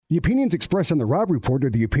The opinions expressed on the Rob Report are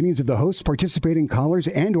the opinions of the hosts, participating callers,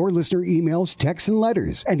 and or listener emails, texts, and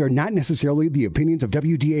letters, and are not necessarily the opinions of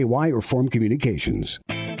WDAY or Forum Communications.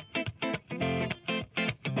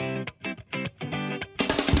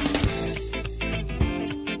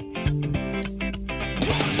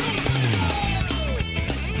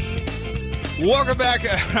 Welcome back.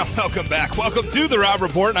 Welcome to the Rob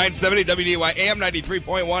Report, 970 WDAY AM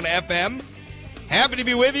 93.1 FM. Happy to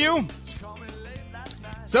be with you.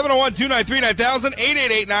 701-293-9000,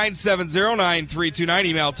 888-970-9329.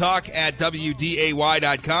 Email talk at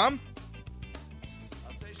WDAY.com.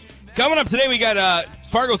 Coming up today, we got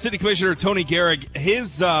Fargo City Commissioner Tony Gehrig.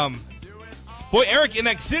 His, boy, Eric, in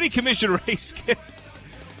that city commission race,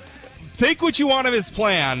 think what you want of his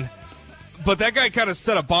plan, but that guy kind of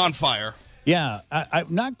set a bonfire. Yeah,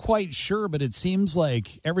 I'm not quite sure, but it seems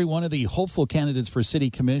like every one of the hopeful candidates for city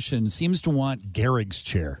commission seems to want Gehrig's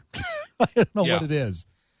chair. I don't know what it is.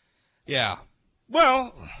 Yeah.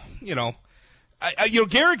 Well,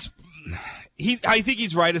 Gehrig's, I think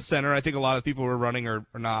he's right of center. I think a lot of people who are running are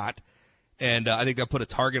not. And I think that put a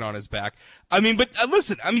target on his back. I mean, but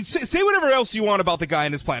listen, say whatever else you want about the guy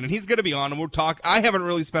and his plan, and he's going to be on, and we'll talk. I haven't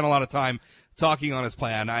really spent a lot of time talking on his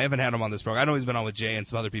plan. I haven't had him on this program. I know he's been on with Jay and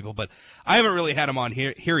some other people, but I haven't really had him on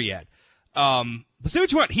here yet. But say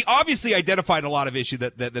what you want. He obviously identified a lot of issue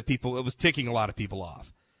that it was ticking a lot of people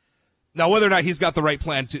off. Now, whether or not he's got the right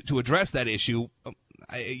plan to address that issue,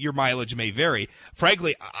 your mileage may vary.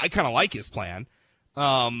 Frankly, I kind of like his plan.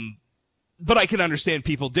 But I can understand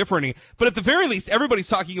people differing. But at the very least, everybody's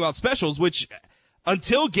talking about specials, which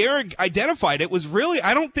until Gehrig identified it was really,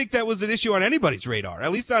 I don't think that was an issue on anybody's radar,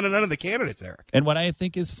 at least on none of the candidates, Eric. And what I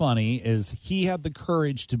think is funny is he had the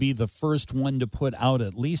courage to be the first one to put out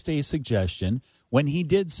at least a suggestion. When he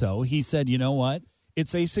did so, he said, you know what?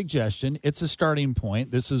 It's a suggestion. It's a starting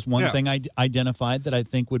point. This is one thing I identified that I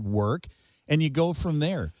think would work. And you go from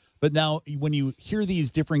there. But now when you hear these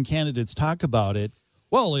different candidates talk about it,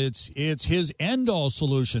 well, it's his end-all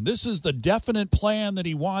solution. This is the definite plan that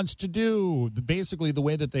he wants to do. Basically, the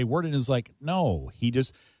way that they word it is like, no, he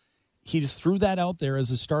just threw that out there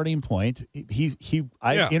as a starting point.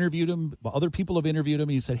 I interviewed him. Other people have interviewed him,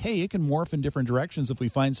 and he said, hey, it can morph in different directions if we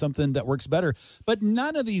find something that works better. But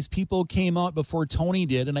none of these people came out before Tony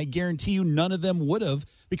did, and I guarantee you none of them would have,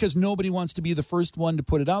 because nobody wants to be the first one to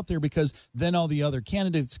put it out there, because then all the other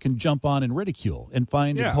candidates can jump on and ridicule and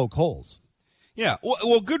find and poke holes. Yeah,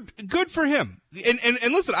 well, good for him.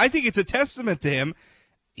 And listen, I think it's a testament to him.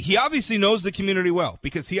 He obviously knows the community well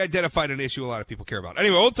because he identified an issue a lot of people care about.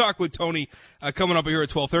 Anyway, we'll talk with Tony coming up here at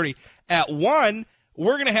 12:30. At 1,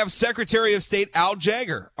 we're going to have Secretary of State Al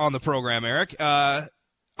Jaeger on the program, Eric, an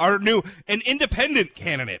independent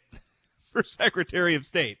candidate for Secretary of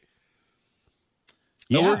State.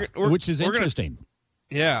 Yeah, which is interesting.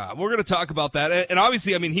 We're going to talk about that. And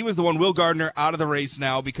obviously, he was the one, Will Gardner, out of the race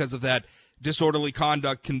now because of that disorderly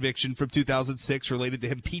conduct conviction from 2006 related to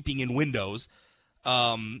him peeping in windows.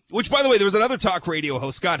 Which, by the way, there was another talk radio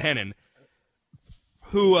host, Scott Hennon,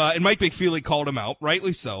 who, and Mike McFeely called him out,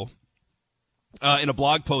 rightly so, in a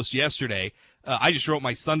blog post yesterday. I just wrote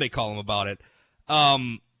my Sunday column about it.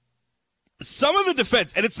 Some of the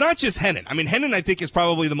defense, and it's not just Hennon. Hennon, I think, is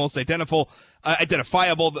probably the most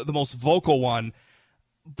identifiable, the most vocal one.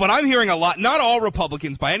 But I'm hearing a lot, not all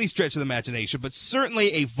Republicans by any stretch of the imagination, but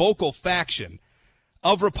certainly a vocal faction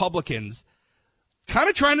of Republicans kind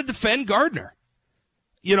of trying to defend Gardner.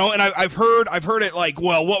 And I've heard it like,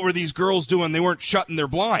 well, what were these girls doing? They weren't shutting their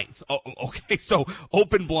blinds. Oh, okay, so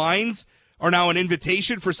open blinds are now an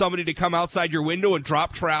invitation for somebody to come outside your window and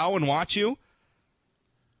drop trowel and watch you?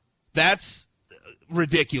 That's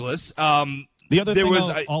ridiculous. The other thing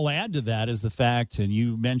I'll add to that is the fact, and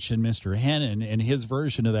you mentioned Mr. Hennon and his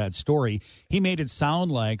version of that story, he made it sound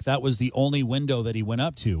like that was the only window that he went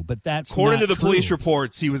up to, but that's according not to the true. Police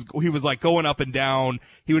reports, he was like going up and down.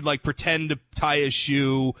 He would like pretend to tie his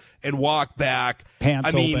shoe and walk back.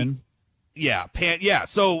 Pants open. Yeah.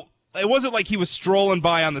 So it wasn't like he was strolling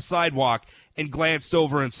by on the sidewalk and glanced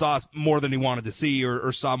over and saw more than he wanted to see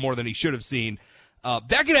or saw more than he should have seen.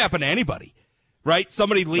 That could happen to anybody. Right?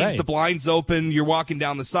 Somebody leaves the blinds open. You're walking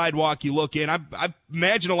down the sidewalk. You look in. I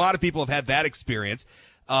imagine a lot of people have had that experience.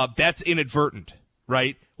 That's inadvertent,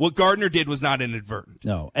 right? What Gardner did was not inadvertent.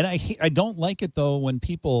 No. And I don't like it, though, when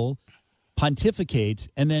people pontificate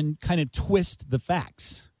and then kind of twist the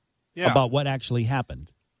facts about what actually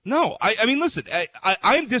happened. No, listen,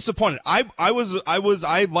 I'm disappointed. I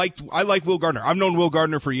like Will Gardner. I've known Will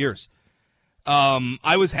Gardner for years.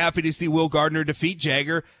 I was happy to see Will Gardner defeat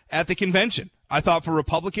Jaeger at the convention. I thought for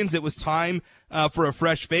Republicans it was time for a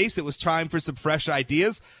fresh face. It was time for some fresh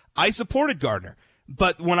ideas. I supported Gardner.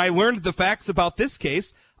 But when I learned the facts about this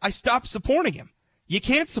case, I stopped supporting him. You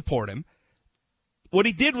can't support him. What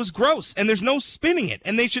he did was gross, and there's no spinning it,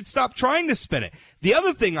 and they should stop trying to spin it. The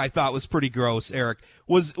other thing I thought was pretty gross, Eric,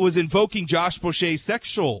 was invoking Josh Boschee's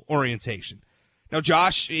sexual orientation. Now,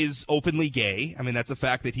 Josh is openly gay. I mean, that's a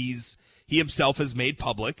fact that he himself has made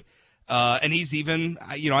public, and he's even,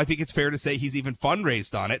 I think it's fair to say he's even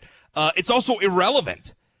fundraised on it. It's also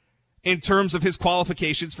irrelevant in terms of his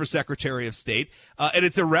qualifications for Secretary of State, and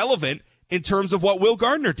it's irrelevant in terms of what Will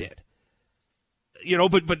Gardner did.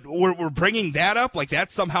 But we're bringing that up like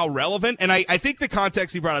that's somehow relevant. And I think the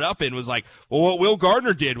context he brought it up in was like, well, what Will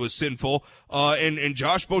Gardner did was sinful, and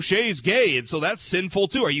Josh Boschee is gay, and so that's sinful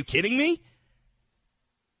too. Are you kidding me?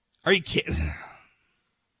 Are you kidding?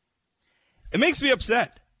 It makes me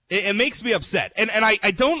upset. It makes me upset. And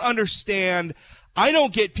I don't understand. I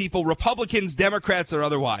don't get people, Republicans, Democrats, or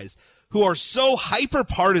otherwise, who are so hyper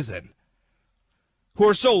partisan, who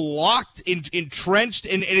are so locked, entrenched,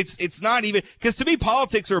 and it's not even, because to me,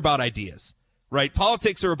 politics are about ideas, right?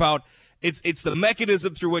 Politics are about, it's the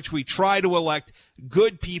mechanism through which we try to elect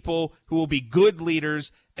good people who will be good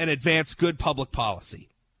leaders and advance good public policy,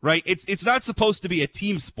 right? It's not supposed to be a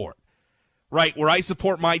team sport, right? Where I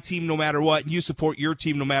support my team no matter what, and you support your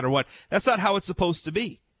team no matter what. That's not how it's supposed to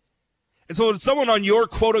be. And so if someone on your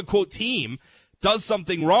quote-unquote team does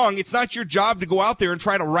something wrong, it's not your job to go out there and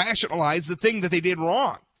try to rationalize the thing that they did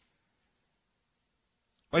wrong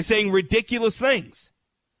by saying ridiculous things.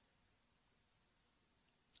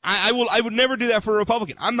 I would never do that for a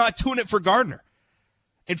Republican. I'm not doing it for Gardner.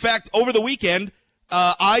 In fact, over the weekend,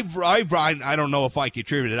 I don't know if I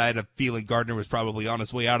contributed. I had a feeling Gardner was probably on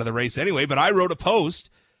his way out of the race anyway, but I wrote a post,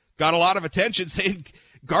 got a lot of attention, saying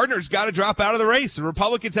Gardner's got to drop out of the race. The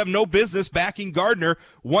Republicans have no business backing Gardner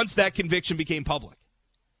once that conviction became public.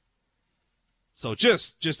 So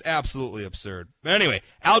just absolutely absurd. But anyway,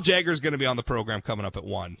 Al Jaeger's going to be on the program coming up at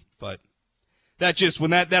 1. But that just,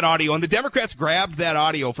 when that audio, and the Democrats grabbed that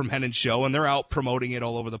audio from Hennon's show, and they're out promoting it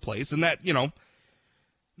all over the place. And that,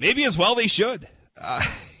 maybe as well they should.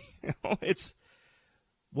 It's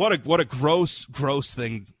what a gross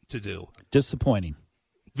thing to do. Disappointing.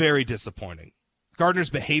 Very disappointing. Gardner's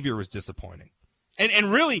behavior was disappointing.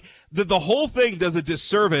 And really, the whole thing does a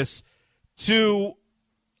disservice to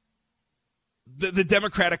the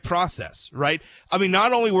democratic process, right? I mean,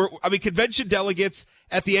 not only convention delegates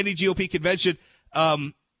at the NDGOP convention,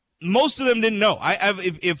 most of them didn't know.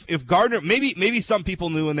 If Gardner, maybe some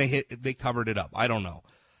people knew and they covered it up. I don't know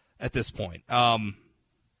at this point. I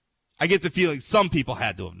get the feeling some people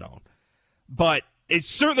had to have known, but it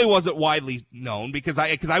certainly wasn't widely known because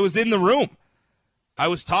I was in the room. I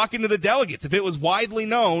was talking to the delegates. If it was widely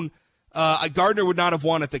known, Gardner would not have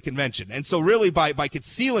won at the convention. And so really by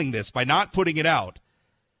concealing this, by not putting it out,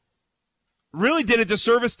 really did a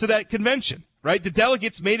disservice to that convention, right? The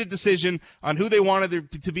delegates made a decision on who they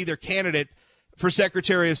wanted to be their candidate for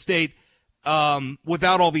Secretary of State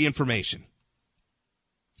without all the information.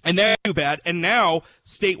 And that's too bad. And now,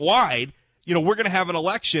 statewide, we're going to have an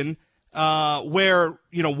election where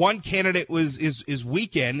one candidate is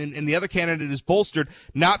weakened and the other candidate is bolstered,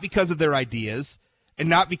 not because of their ideas and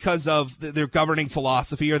not because of their governing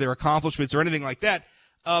philosophy or their accomplishments or anything like that,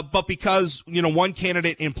 but because one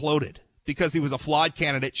candidate imploded because he was a flawed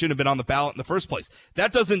candidate, shouldn't have been on the ballot in the first place.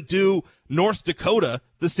 That doesn't do North Dakota,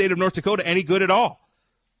 the state of North Dakota, any good at all.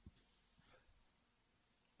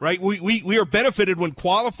 Right? We are benefited when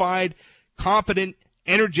qualified, competent,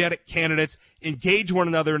 energetic candidates engage one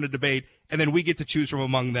another in a debate, and then we get to choose from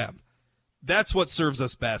among them. That's what serves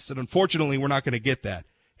us best, and unfortunately, we're not going to get that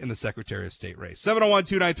in the Secretary of State race.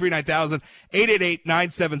 701-293-9000,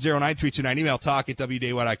 888-970-9329, email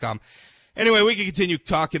talk@wday.com. Anyway, we can continue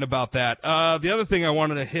talking about that. The other thing I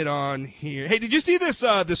wanted to hit on here. Hey, did you see this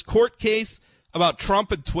court case about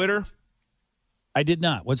Trump and Twitter? I did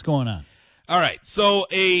not. What's going on? All right, so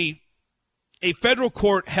a federal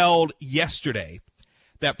court held yesterday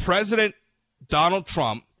that President Donald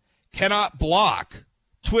Trump cannot block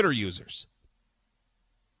Twitter users.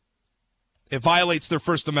 It violates their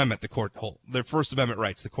First Amendment, their First Amendment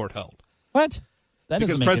rights, the court held. What? That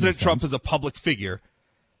doesn't make any sense. Because President Trump is a public figure.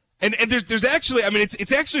 And there's actually,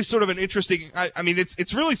 it's actually sort of an interesting,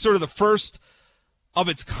 it's really sort of the first of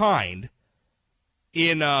its kind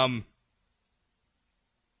in,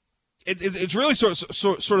 it's really sort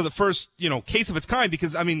of the first, case of its kind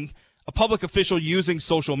because, a public official using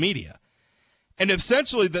social media. And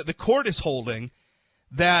essentially the court is holding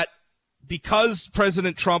that because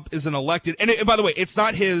President Trump is an elected, and by the way, it's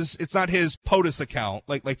not his POTUS account,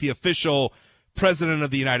 like the official President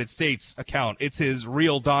of the United States account. It's his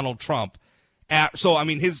real Donald Trump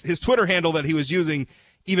his Twitter handle that he was using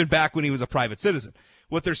even back when he was a private citizen.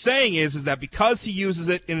 What they're saying is that because he uses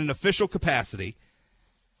it in an official capacity,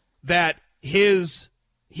 that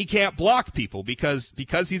he can't block people because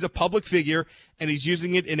he's a public figure and he's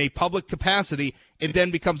using it in a public capacity, it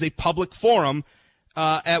then becomes a public forum,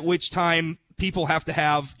 at which time people have to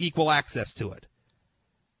have equal access to it.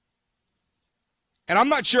 And I'm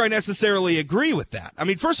not sure I necessarily agree with that. I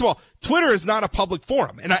mean, first of all, Twitter is not a public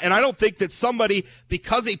forum. And I don't think that somebody,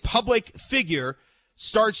 because a public figure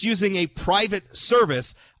starts using a private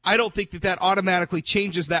service, I don't think that automatically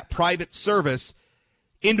changes that private service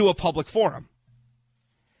into a public forum.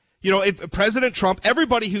 You know, if President Trump,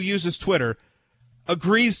 everybody who uses Twitter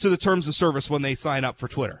agrees to the terms of service when they sign up for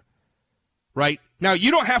Twitter. Right? Now,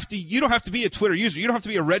 you don't have to be a Twitter user. You don't have to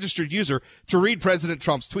be a registered user to read President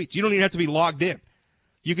Trump's tweets. You don't even have to be logged in.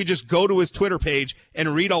 You could just go to his Twitter page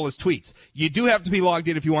and read all his tweets. You do have to be logged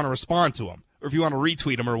in if you want to respond to him, or if you want to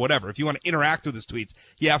retweet him or whatever. If you want to interact with his tweets,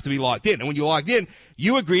 you have to be logged in. And when you logged in,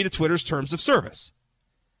 you agree to Twitter's terms of service.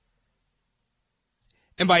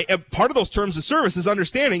 And part of those terms of service is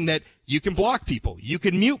understanding that you can block people, you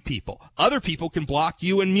can mute people, other people can block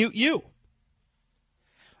you and mute you.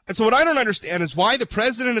 And so what I don't understand is why the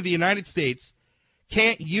President of the United States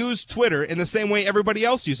can't use Twitter in the same way everybody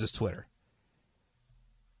else uses Twitter.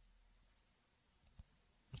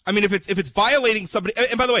 I mean, if it's violating somebody,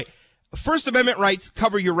 and by the way, First Amendment rights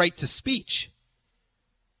cover your right to speech,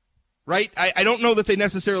 right? I don't know that they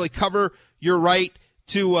necessarily cover your right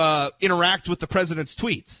to interact with the president's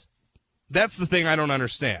tweets. That's the thing I don't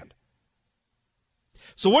understand.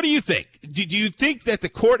 So what do you think? Do you think that the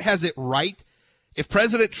court has it right if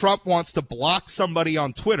President Trump wants to block somebody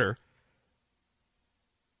on Twitter?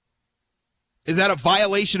 Is that a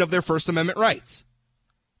violation of their First Amendment rights?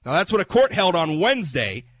 Now, that's what a court held on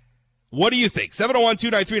Wednesday. What do you think?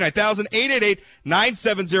 701-293-9000,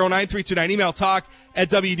 888-970-9329. Email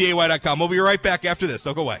talk@WDAY.com. We'll be right back after this.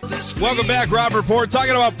 Don't go away. Welcome back, Rob Report.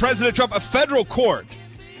 Talking about President Trump, a federal court.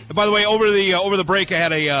 And by the way, over the break, I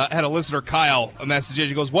had a listener, Kyle, a message.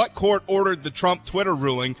 He goes, "What court ordered the Trump Twitter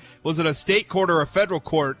ruling? Was it a state court or a federal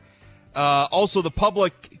court? Also, the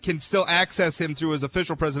public can still access him through his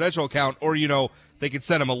official presidential account, or they could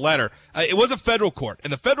send him a letter." It was a federal court,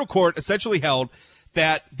 and the federal court essentially held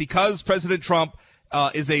that because President Trump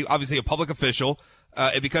is obviously a public official,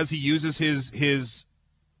 and because he uses his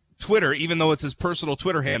Twitter, even though it's his personal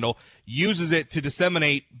Twitter handle, uses it to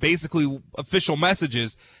disseminate basically official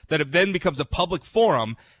messages, that it then becomes a public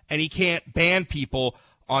forum, and he can't ban people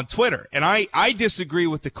on Twitter. And I disagree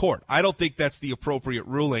with the court. I don't think that's the appropriate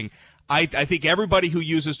ruling. I think everybody who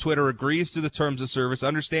uses Twitter agrees to the terms of service,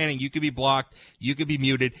 understanding you could be blocked, you could be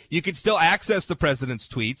muted, you could still access the president's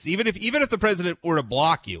tweets. Even if the president were to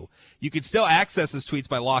block you, you could still access his tweets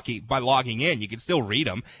by logging in. You can still read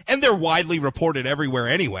them, and they're widely reported everywhere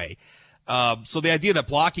anyway. So the idea that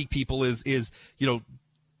blocking people is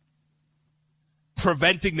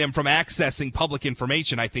preventing them from accessing public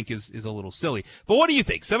information, I think is a little silly. But what do you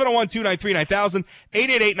think? 701-293-9000,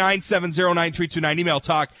 888-970-9329. Email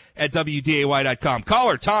talk@WDAY.com.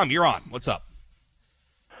 Caller, Tom, you're on. What's up?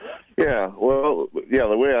 Yeah,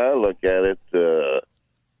 the way I look at it,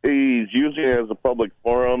 he's using it as a public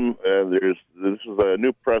forum. This is a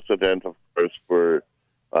new precedent, of course, for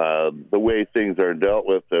the way things are dealt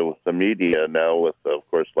with the media now, with, of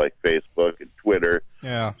course, like Facebook and Twitter.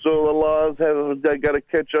 Yeah. So the laws have got to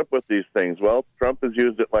catch up with these things. Well, Trump has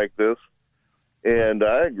used it like this, and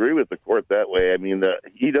I agree with the court that way. I mean,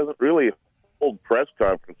 he doesn't really hold press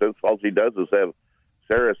conferences. All he does is have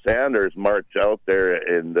Sarah Sanders march out there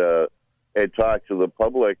and talk to the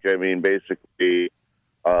public. I mean, basically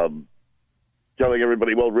telling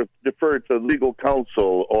everybody, well, defer to legal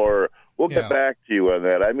counsel, or we'll get back to you on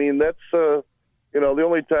that. I mean, that's, the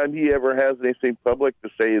only time he ever has anything public to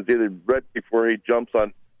say is either right before he jumps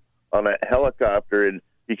on a helicopter, and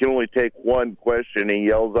he can only take one question. He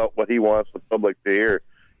yells out what he wants the public to hear.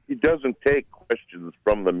 He doesn't take questions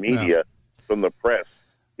from the media, from the press.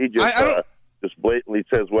 He just blatantly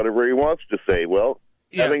says whatever he wants to say. Well,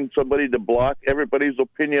 having somebody to block everybody's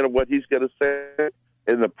opinion of what he's going to say,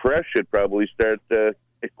 and the press should probably start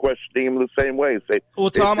questioning him the same way. Say,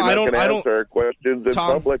 well, Tom, I don't answer our questions in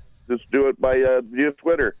public. Just do it by via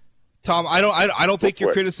Twitter. Tom, I don't think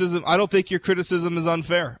your criticism. I don't think your criticism is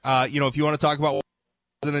unfair. If you want to talk about what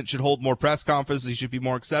the president should hold more press conferences, he should be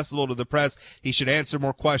more accessible to the press, he should answer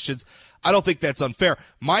more questions. I don't think that's unfair.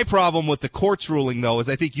 My problem with the court's ruling, though, is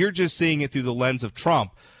I think you're just seeing it through the lens of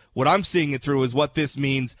Trump. What I'm seeing it through is what this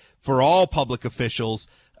means for all public officials,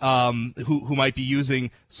 who might be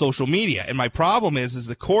using social media. And my problem is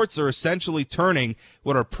the courts are essentially turning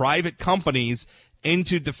what are private companies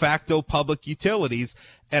into de facto public utilities.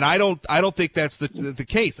 And I don't think that's the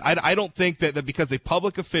case. I don't think that because a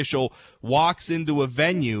public official walks into a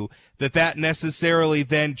venue that necessarily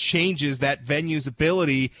then changes that venue's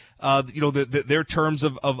ability, their terms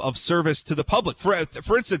of service to the public.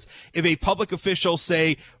 For instance, if a public official,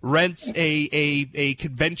 say, rents a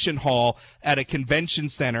convention hall at a convention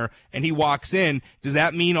center and he walks in, does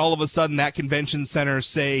that mean all of a sudden that convention center,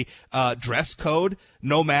 say, dress code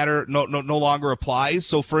no longer applies?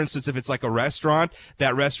 So, for instance, if it's like a restaurant,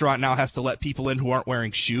 that restaurant now has to let people in who aren't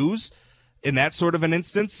wearing shoes in that sort of an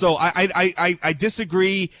instance. So I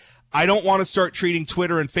disagree. I don't want to start treating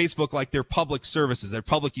Twitter and Facebook like they're public services, they're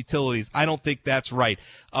public utilities. I don't think that's right.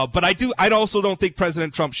 But I also don't think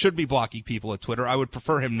President Trump should be blocking people at Twitter. I would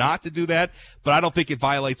prefer him not to do that, but I don't think it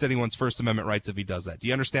violates anyone's First Amendment rights if he does that. Do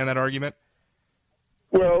you understand that argument?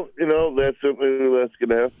 Well, that's something that's going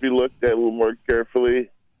to have to be looked at a little more carefully.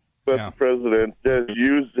 But the president has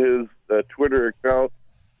used his Twitter account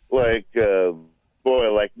like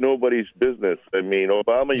nobody's business. I mean,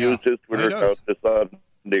 Obama used his Twitter account to some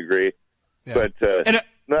degree, but I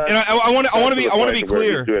want to be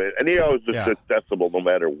clear. And he always was accessible no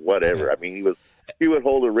matter whatever. Yeah. I mean, he would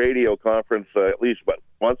hold a radio conference at least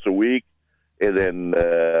once a week, and then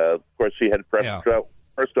of course he had press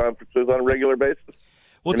conferences on a regular basis.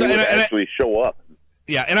 Well, and he would actually show up.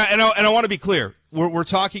 Yeah, and I want to be clear. We're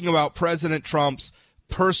talking about President Trump's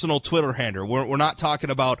personal Twitter handle. We're not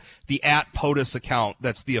talking about the @POTUS account.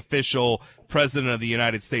 That's the official President of the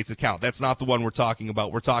United States account. That's not the one we're talking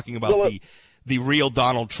about. We're talking about the real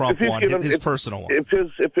Donald Trump one, his personal one. If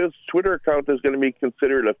his Twitter account is going to be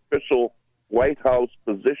considered official White House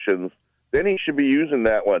positions, then he should be using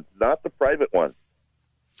that one, not the private one.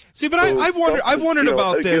 See, but I've wondered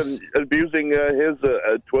about this. Abusing his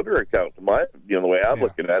Twitter account, the way I'm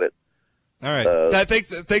looking at it. All right.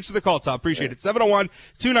 Thanks for the call, Tom. Appreciate it.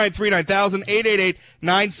 701-293-9000,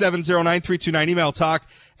 888-970-9329. Email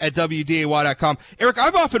talk@WDAY.com. Eric,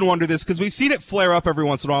 I've often wondered this because we've seen it flare up every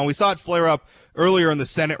once in a while. We saw it flare up earlier in the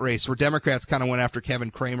Senate race where Democrats kind of went after Kevin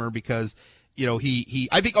Cramer because, he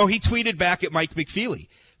tweeted back at Mike McFeely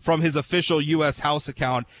from his official U.S. House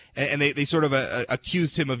account, and they sort of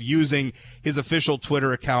accused him of using his official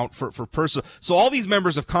Twitter account for personal. So all these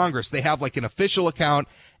members of Congress, they have like an official account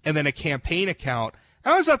and then a campaign account. I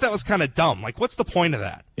always thought that was kind of dumb. Like, what's the point of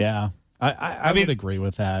that? Yeah, I would agree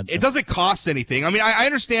with that. It doesn't cost anything. I mean, I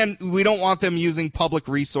understand we don't want them using public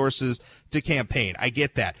resources to campaign. I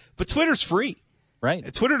get that. But Twitter's free.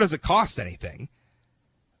 Right. Twitter doesn't cost anything.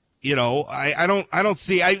 I don't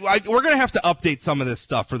see. We're gonna have to update some of this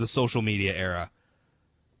stuff for the social media era,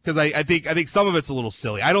 because I think some of it's a little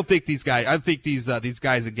silly. I don't think these guys. I think these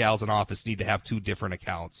guys and gals in office need to have two different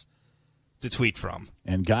accounts to tweet from.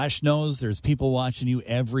 And gosh knows there's people watching you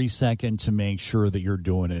every second to make sure that you're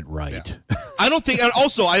doing it right. Yeah. I don't think. And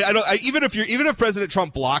also, even if President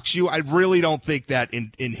Trump blocks you, I really don't think that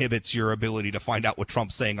inhibits your ability to find out what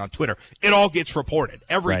Trump's saying on Twitter. It all gets reported.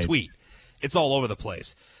 Every tweet. It's all over the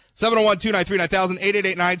place. 701-293-9000,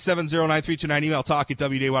 888-970-9329. Email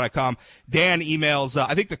talk@WDAY.com. Dan emails,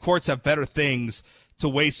 I think the courts have better things to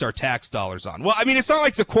waste our tax dollars on. Well, I mean, it's not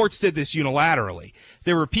like the courts did this unilaterally.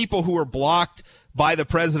 There were people who were blocked by the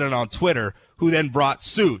president on Twitter who then brought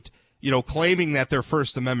suit, claiming that their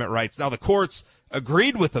First Amendment rights. Now, the courts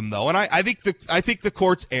agreed with them, though, and I think the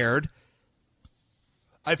courts erred.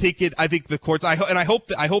 I think the courts, I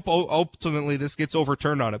hope ultimately this gets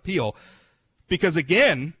overturned on appeal, because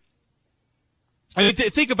again, I mean,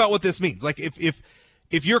 think about what this means. Like,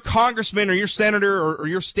 if your congressman or your senator or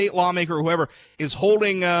your state lawmaker or whoever is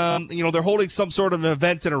holding, they're holding some sort of an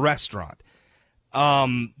event in a restaurant,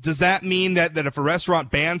 does that mean that if a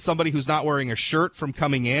restaurant bans somebody who's not wearing a shirt from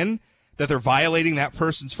coming in, that they're violating that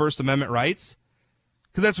person's First Amendment rights?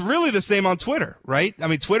 Because that's really the same on Twitter, right? I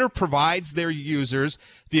mean, Twitter provides their users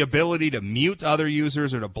the ability to mute other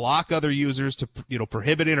users or to block other users, to,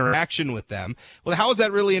 prohibit interaction with them. Well, how is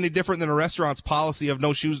that really any different than a restaurant's policy of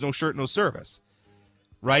no shoes, no shirt, no service?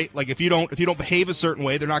 Right? Like, if you don't behave a certain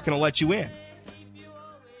way, they're not going to let you in.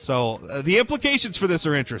 So the implications for this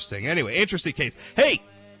are interesting. Anyway, interesting case. Hey,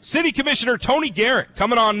 City Commissioner Tony Gehrig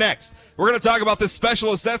coming on next. We're going to talk about this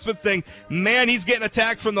special assessment thing. Man, he's getting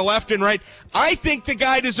attacked from the left and right. I think the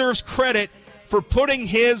guy deserves credit for putting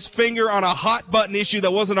his finger on a hot button issue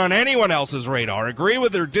that wasn't on anyone else's radar. Agree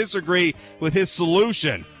with or disagree with his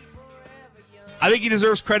solution. I think he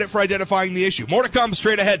deserves credit for identifying the issue. More to come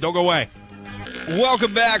straight ahead. Don't go away.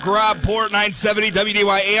 Welcome back. Rob Port, 970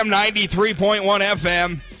 WDY AM, 93.1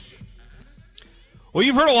 FM. Well,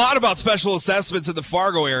 you've heard a lot about special assessments in the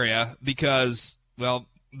Fargo area because, well,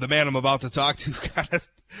 the man I'm about to talk to kind of,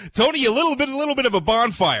 Tony, a little bit of a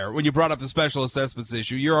bonfire when you brought up the special assessments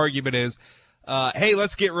issue. Your argument is, hey,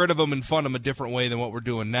 let's get rid of them and fund them a different way than what we're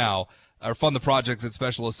doing now, or fund the projects that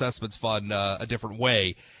special assessments fund a different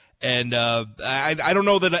way. And I don't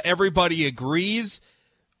know that everybody agrees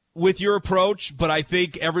with your approach, but I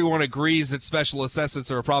think everyone agrees that special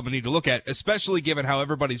assessments are a problem we need to look at, especially given how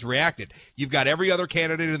everybody's reacted. You've got every other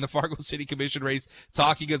candidate in the Fargo City Commission race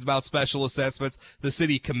talking about special assessments. The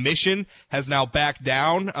City Commission has now backed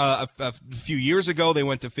down. A few years ago, they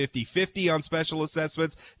went to 50-50 on special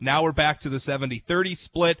assessments. Now we're back to the 70-30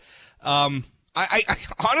 split. I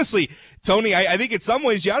honestly, Tony, I think in some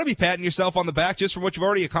ways you ought to be patting yourself on the back just for what you've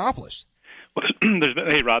already accomplished.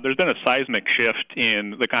 Hey, Rob, there's been a seismic shift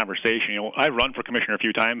in the conversation. You know, I've run for commissioner a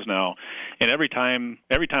few times now, and every time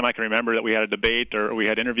I can remember that we had a debate or we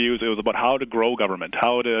had interviews, it was about how to grow government,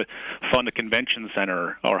 how to fund a convention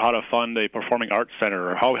center, or how to fund a performing arts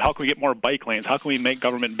center, or how can we get more bike lanes, how can we make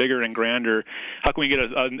government bigger and grander, how can we get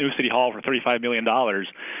a new city hall for $35 million.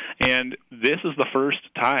 And this is the first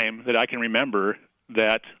time that I can remember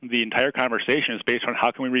that the entire conversation is based on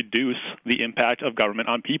how can we reduce the impact of government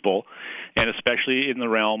on people, and especially in the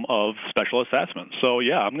realm of special assessments. So,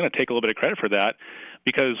 yeah, I'm going to take a little bit of credit for that,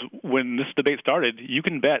 because when this debate started, you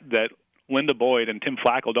can bet that Linda Boyd and Tim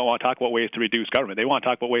Flacco don't want to talk about ways to reduce government. They want to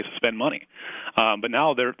talk about ways to spend money. But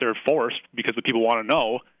now they're forced, because the people want to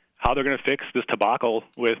know how they're going to fix this debacle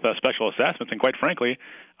with special assessments. And quite frankly,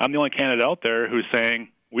 I'm the only candidate out there who's saying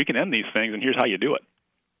we can end these things, and here's how you do it.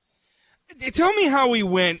 Tell me how we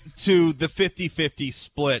went to the 50-50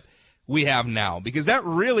 split we have now, because that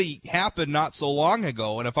really happened not so long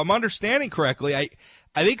ago. And if I'm understanding correctly, I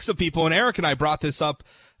think some people, and Eric and I brought this up,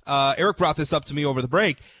 Eric brought this up to me over the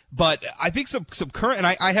break, but I think some current, and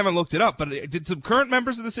I haven't looked it up, but did some current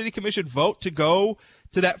members of the City Commission vote to go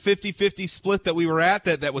to that 50-50 split that we were at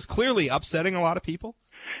that was clearly upsetting a lot of people?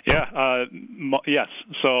 Yeah, yes.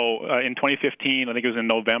 So in 2015, I think it was in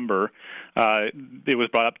November, it was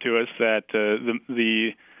brought up to us that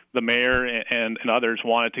the mayor and others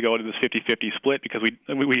wanted to go to this 50-50 split because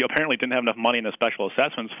we apparently didn't have enough money in the special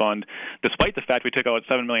assessments fund, despite the fact we took out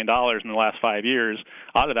 $7 million in the last 5 years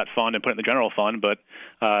out of that fund and put it in the general fund. But,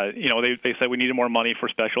 they said we needed more money for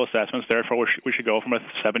special assessments, therefore we should go from a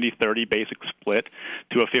 70-30 basic split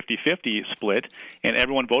to a 50-50 split, and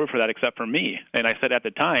everyone voted for that except for me. And I said at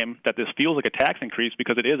the time that this feels like a tax increase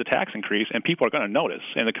because it is a tax increase, and people are going to notice.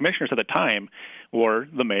 And the commissioners at the time were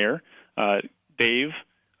the mayor, Dave,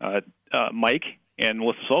 Mike, and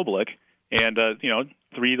Melissa Sobolik, and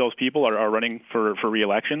three of those people are running for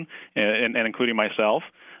re-election, and including myself,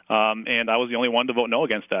 and I was the only one to vote no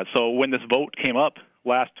against that. So when this vote came up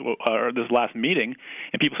this last meeting,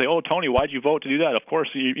 and people say, "Oh, Tony, why'd you vote to do that? Of course,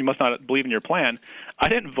 you must not believe in your plan." I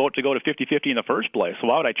didn't vote to go to 50-50 in the first place, so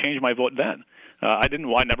why would I change my vote then? I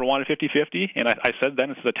never wanted 50-50, and I said then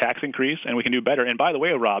this is a tax increase, and we can do better. And by the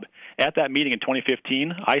way, Rob, at that meeting in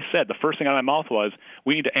 2015, I said the first thing out of my mouth was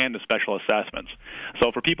we need to end the special assessments.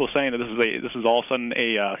 So for people saying that this is all of a sudden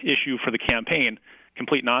a issue for the campaign,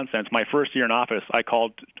 complete nonsense. My first year in office, I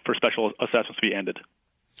called for special assessments to be ended.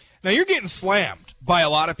 Now, you're getting slammed by a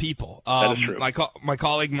lot of people. That is true. My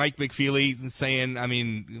colleague Mike McFeely is saying,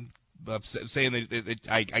 that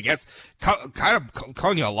I guess, kind of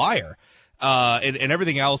calling you a liar. And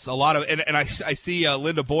everything else, a lot of, and I see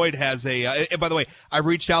Linda Boyd has and by the way, I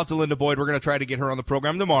reached out to Linda Boyd. We're going to try to get her on the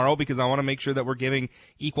program tomorrow because I want to make sure that we're giving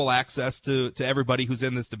equal access to everybody who's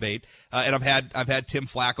in this debate. And I've had Tim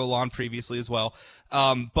Flacco on previously as well.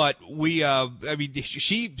 But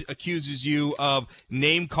she accuses you of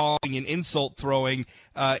name calling and insult throwing,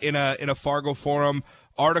 in a Fargo Forum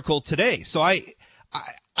article today. So I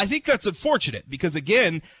think that's unfortunate because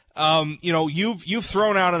again, you've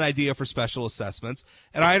thrown out an idea for special assessments,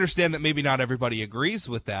 and I understand that maybe not everybody agrees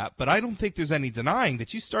with that, but I don't think there's any denying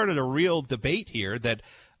that you started a real debate here that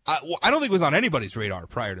I don't think was on anybody's radar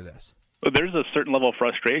prior to this. There's a certain level of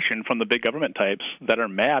frustration from the big government types that are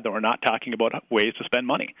mad that we're not talking about ways to spend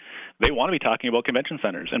money. They want to be talking about convention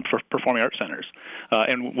centers and performing arts centers.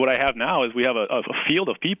 And what I have now is we have a field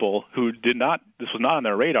of people who this was not on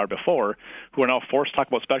their radar before, who are now forced to talk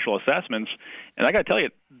about special assessments. And I got to tell you,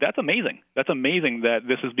 that's amazing. That's amazing that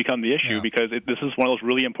this has become the issue because this is one of those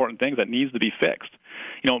really important things that needs to be fixed.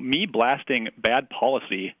 Me blasting bad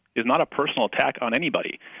policy is not a personal attack on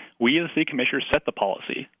anybody. We as city commissioners set the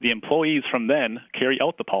policy. The employees from then carry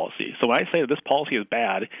out the policy. So when I say that this policy is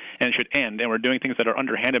bad and it should end and we're doing things that are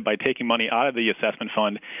underhanded by taking money out of the assessment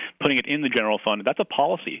fund, putting it in the general fund, that's a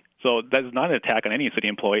policy. So that is not an attack on any city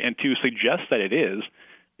employee. And to suggest that it is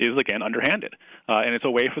is, again, underhanded. And it's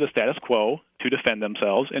a way for the status quo to defend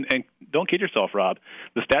themselves. And don't kid yourself, Rob.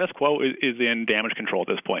 The status quo is in damage control at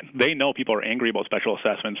this point. They know people are angry about special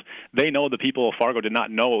assessments. They know the people of Fargo did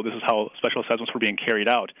not know this is how special assessments were being carried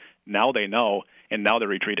out. Now they know, and now they're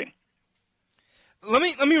retreating. Let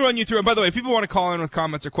me run you through it. By the way, if people want to call in with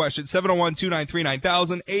comments or questions,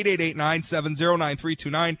 701-293-9000,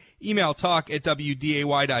 888-970-9329, email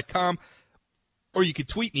talk@wday.com, or you could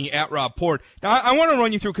tweet me at Rob Port. Now, I want to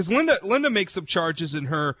run you through, because Linda makes some charges in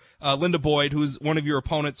her, Linda Boyd, who's one of your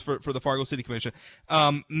opponents for the Fargo City Commission,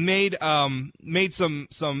 made some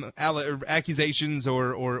accusations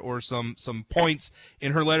or some points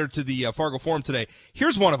in her letter to the Fargo Forum today.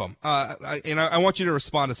 Here's one of them, and I want you to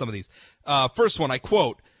respond to some of these. First one, I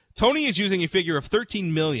quote, Tony is using a figure of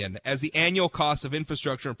 $13 million as the annual cost of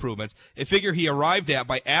infrastructure improvements, a figure he arrived at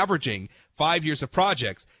by averaging 5 years of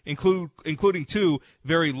projects, including 2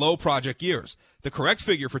 very low project years. The correct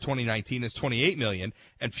figure for 2019 is $28 million,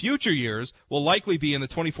 and future years will likely be in the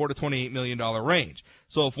 $24 to $28 million range.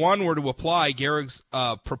 So if one were to apply Gehrig's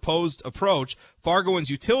proposed approach, Fargoans'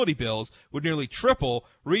 utility bills would nearly triple,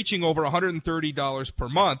 reaching over $130 per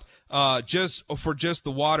month just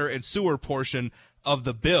the water and sewer portion of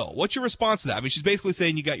the bill. What's your response to that? I mean, she's basically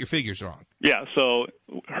saying you got your figures wrong. Yeah, so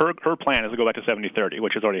her plan is to go back to 70-30,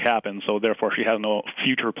 which has already happened, so therefore she has no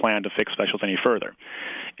future plan to fix specials any further.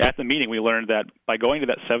 At the meeting, we learned that by going to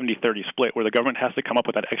that 70-30 split, where the government has to come up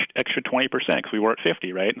with that extra 20%, because we were at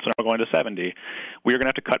 50, right? And so now we're going to 70, we are going to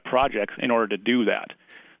have to cut projects in order to do that.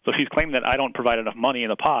 So she's claiming that I don't provide enough money in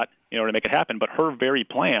the pot in order to make it happen, but her very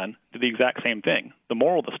plan did the exact same thing. The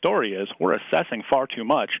moral of the story is we're assessing far too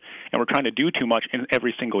much, and we're trying to do too much in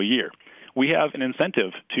every single year. We have an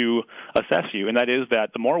incentive to assess you, and that is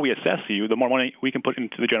that the more we assess you, the more money we can put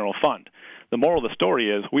into the general fund. The moral of the story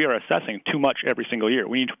is we are assessing too much every single year.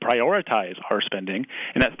 We need to prioritize our spending,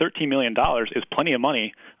 and that $13 million is plenty of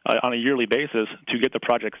money on a yearly basis to get the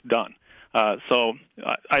projects done. So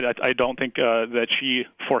I don't think that she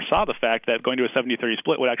foresaw the fact that going to a 70-30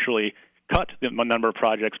 split would actually cut the number of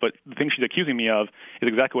projects, but the thing she's accusing me of is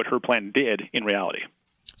exactly what her plan did in reality.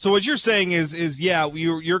 So what you're saying is yeah,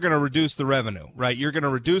 you're going to reduce the revenue, right? You're going to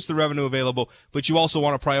reduce the revenue available, but you also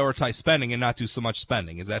want to prioritize spending and not do so much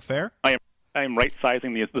spending. Is that fair? I am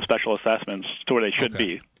right-sizing the special assessments to where they should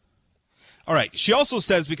be. All right. She also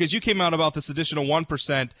says, because you came out about this additional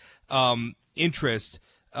 1% interest,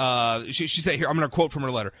 she said here, I'm going to quote from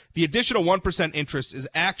her letter, the additional 1% interest is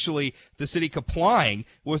actually the city complying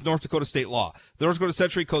with North Dakota state law. The North Dakota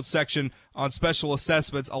Century Code section on special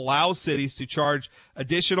assessments allows cities to charge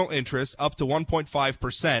additional interest up to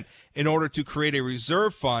 1.5% in order to create a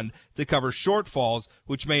reserve fund to cover shortfalls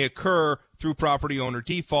which may occur through property owner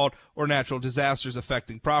default or natural disasters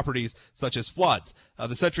affecting properties such as floods.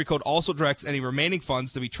 The Century Code also directs any remaining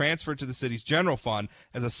funds to be transferred to the city's general fund.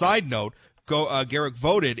 As a side note, Gehrig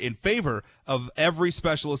voted in favor of every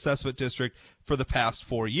special assessment district for the past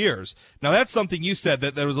 4 years. Now, that's something you said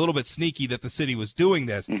that was a little bit sneaky that the city was doing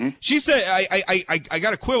this. Mm-hmm. She said, I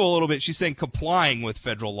got to quibble a little bit. She's saying complying with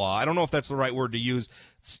federal law. I don't know if that's the right word to use.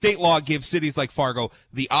 State law gives cities like Fargo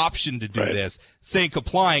the option to do this. Saying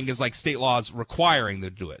complying is like state laws requiring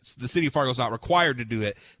them to do it. The city of Fargo is not required to do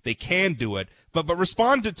it. They can do it. But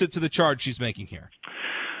respond to the charge she's making here.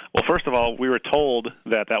 Well, first of all, we were told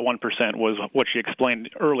that 1% was what she explained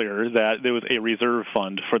earlier, that there was a reserve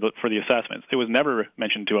fund for the assessments. It was never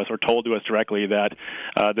mentioned to us or told to us directly that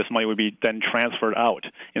this money would be then transferred out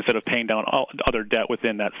instead of paying down all other debt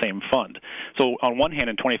within that same fund. So on one hand,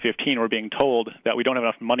 in 2015, we're being told that we don't have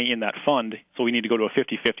enough money in that fund, so we need to go to a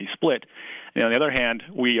 50-50 split. And on the other hand,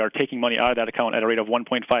 we are taking money out of that account at a rate of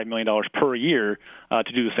 $1.5 million per year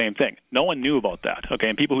to do the same thing. No one knew about that, okay?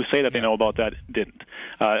 And people who say that they know about that didn't.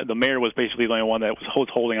 The mayor was basically the only one that was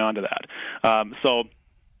holding on to that. So,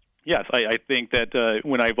 yes, I think that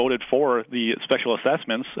when I voted for the special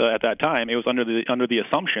assessments at that time, it was under the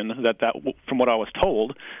assumption that from what I was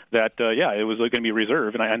told, that it was going to be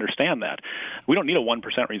reserve, and I understand that. We don't need a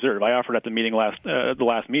 1% reserve. I offered at the meeting the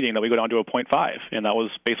last meeting that we go down to a 0.5, and that was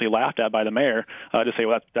basically laughed at by the mayor to say,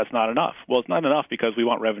 well, that's not enough. Well, it's not enough because we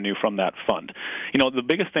want revenue from that fund. You know, the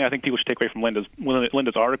biggest thing I think people should take away from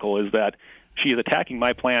Linda's article is that she is attacking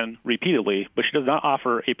my plan repeatedly, but she does not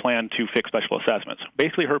offer a plan to fix special assessments.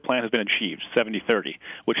 Basically, her plan has been achieved, 70-30,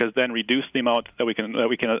 which has then reduced the amount that we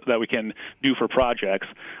can do for projects.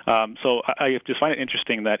 So I just find it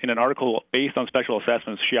interesting that in an article based on special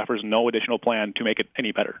assessments, she offers no additional plan to make it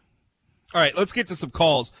any better. All right, let's get to some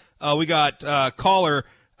calls. We got caller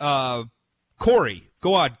Corey.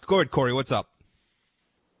 Go ahead, Corey. What's up?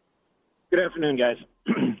 Good afternoon, guys.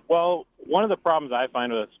 Well, one of the problems I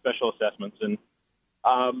find with special assessments, and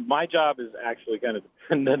My job is actually kind of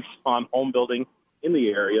dependent on home building in the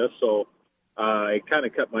area, so I kind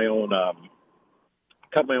of cut my own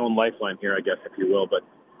lifeline here, I guess, if you will. But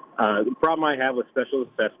the problem I have with special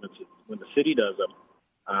assessments is when the city does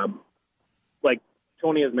them, like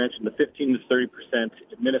Tony has mentioned, the 15 to 30%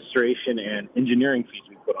 administration and engineering fees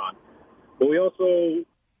we put on. But we also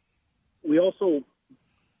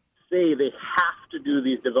say they have to do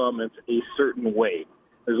these developments a certain way.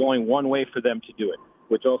 There's only one way for them to do it,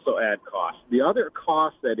 which also add cost. The other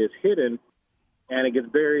cost that is hidden, and it gets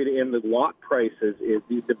buried in the lot prices, is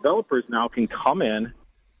these developers now can come in,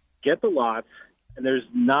 get the lots, and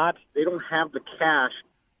they don't have the cash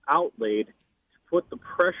outlaid to put the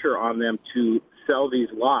pressure on them to sell these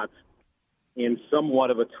lots in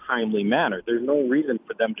somewhat of a timely manner. There's no reason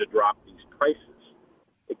for them to drop these prices.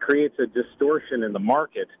 It creates a distortion in the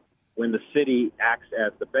market when the city acts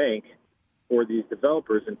as the bank for these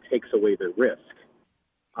developers and takes away their risk.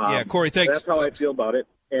 Yeah, Corey, thanks. That's how I feel about it.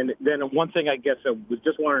 And then one thing I guess I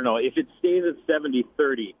just want to know, if it stays at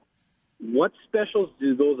 70-30, what specials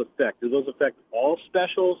do those affect? Do those affect all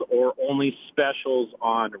specials or only specials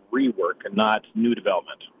on rework and not new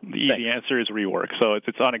development? The easy answer is rework. So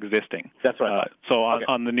it's on existing. That's right.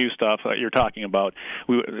 On the new stuff that you're talking about,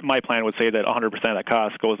 my plan would say that 100% of that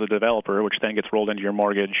cost goes to the developer, which then gets rolled into your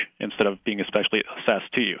mortgage instead of being especially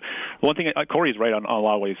assessed to you. One thing, Corey's right on a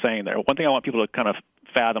lot of what he's saying there. One thing I want people to kind of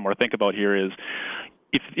fathom or think about here is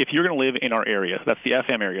if you're going to live in our area, that's the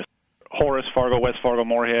FM area, Horace, Fargo, West Fargo,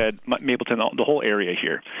 Moorhead, Mapleton, the whole area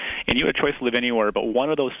here, and you had a choice to live anywhere, but one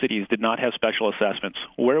of those cities did not have special assessments,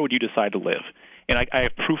 where would you decide to live? And I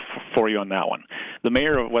have proof for you on that one. The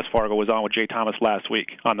mayor of West Fargo was on with Jay Thomas last week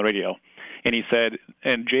on the radio, and he said,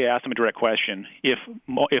 and Jay asked him a direct question, if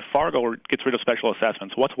Fargo gets rid of special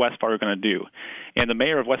assessments, what's West Fargo going to do? And the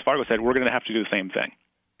mayor of West Fargo said, we're going to have to do the same thing.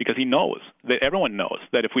 Because he knows that everyone knows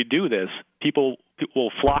that if we do this, people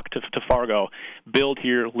will flock to Fargo, build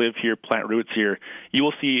here, live here, plant roots here. You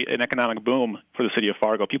will see an economic boom for the city of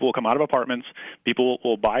Fargo. People will come out of apartments. People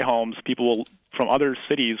will buy homes. People from other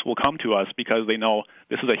cities will come to us because they know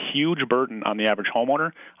this is a huge burden on the average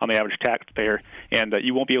homeowner, on the average taxpayer, and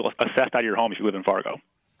you won't be able to assess out of your home if you live in Fargo.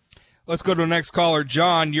 Let's go to the next caller.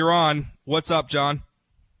 John, you're on. What's up, John?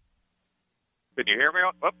 Can you hear me?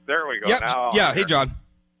 Oh, there we go. Yep. Now yeah. Hey, John.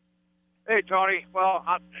 Hey, Tony. Well,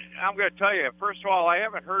 I'm going to tell you, first of all, I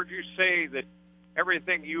haven't heard you say that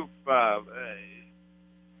everything you've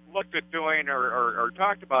looked at doing or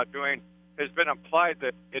talked about doing has been implied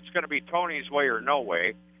that it's going to be Tony's way or no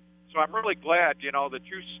way. So I'm really glad, that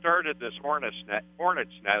you started this hornet's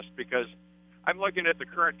nest, because I'm looking at the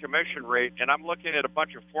current commission rate, and I'm looking at a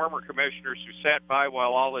bunch of former commissioners who sat by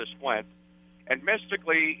while all this went, and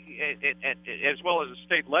mystically, as well as a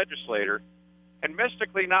state legislator, and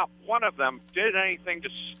mystically, not one of them did anything to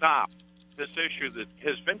stop this issue that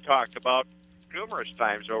has been talked about numerous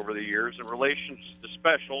times over the years in relation to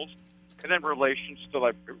specials and in relation to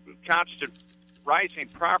the constant rising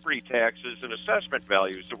property taxes and assessment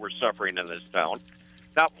values that we're suffering in this town.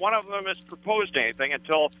 Not one of them has proposed anything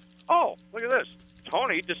until, oh, look at this.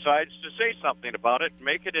 Tony decides to say something about it and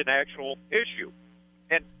make it an actual issue.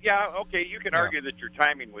 And, yeah, okay, you can argue that your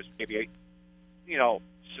timing was maybe,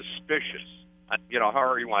 suspicious.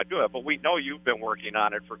 However you want to do it, but we know you've been working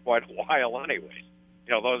on it for quite a while anyways,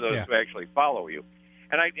 those who actually follow you.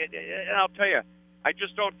 And I'll tell you, I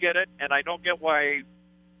just don't get it, and I don't get why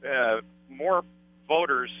more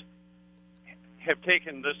voters have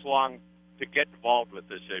taken this long to get involved with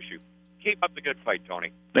this issue. Keep up the good fight,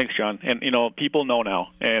 Tony. Thanks, John. And, people know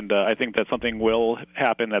now, and I think that something will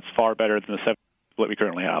happen that's far better than the 7 split we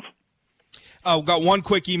currently have. Oh, got one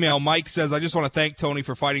quick email. Mike says, I just want to thank Tony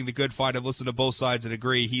for fighting the good fight. I've listened to both sides and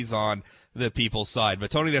agree he's on the people's side.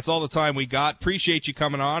 But, Tony, that's all the time we got. Appreciate you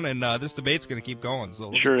coming on, and this debate's going to keep going.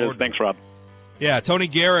 So sure is. Thanks, Rob. Yeah, Tony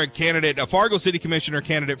Gehrig, candidate, a Fargo City Commissioner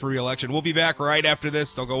candidate for re-election. We'll be back right after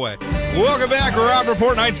this. Don't go away. Welcome back. Rob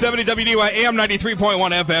Report 970 WDY AM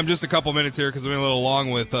 93.1 FM. Just a couple minutes here because we went a little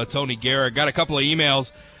long with Tony Gehrig. Got a couple of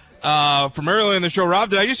emails from earlier in the show. Rob,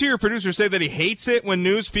 did I just hear your producer say that he hates it when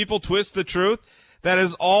news people twist the truth? That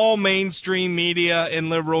is all mainstream media and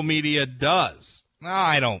liberal media does.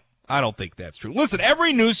 I don't think that's true. Listen,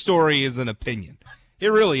 every news story is an opinion.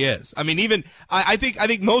 It really is. I mean, I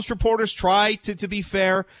think most reporters try to be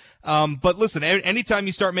fair. But listen, anytime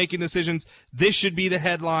you start making decisions, this should be the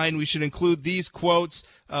headline. We should include these quotes.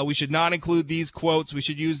 We should not include these quotes. We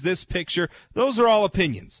should use this picture. Those are all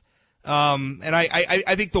opinions. And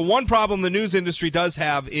I think the one problem the news industry does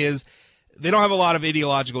have is they don't have a lot of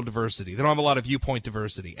ideological diversity. They don't have a lot of viewpoint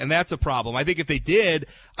diversity, and that's a problem. I think if they did,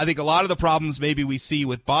 I think a lot of the problems maybe we see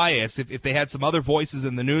with bias, if they had some other voices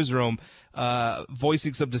in the newsroom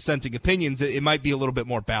voicing some dissenting opinions, it might be a little bit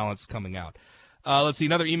more balanced coming out. Let's see,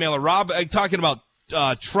 another emailer, Rob, talking about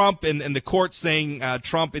Trump and the court saying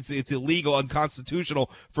Trump, it's illegal, unconstitutional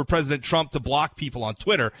for President Trump to block people on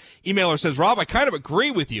Twitter. Emailer says, Rob, I kind of agree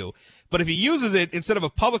with you, but if he uses it instead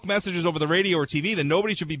of public messages over the radio or TV, then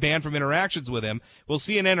nobody should be banned from interactions with him. Will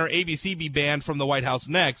CNN or ABC be banned from the White House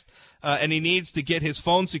next? And he needs to get his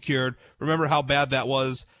phone secured. Remember how bad that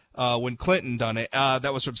was when Clinton done it.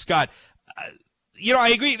 That was from Scott. I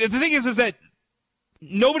agree. The thing is that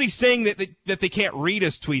nobody's saying that they can't read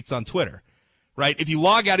his tweets on Twitter, right? If you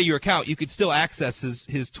log out of your account, you could still access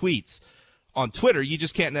his tweets on Twitter. You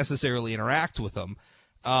just can't necessarily interact with them.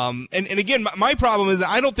 And again, my problem is that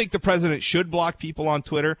I don't think the president should block people on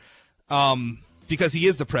Twitter because he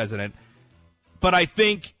is the president. But I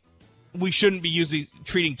think we shouldn't be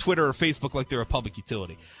treating Twitter or Facebook like they're a public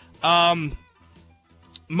utility.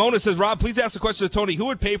 Mona says, Rob, please ask the question to Tony. Who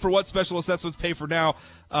would pay for what special assessments pay for now?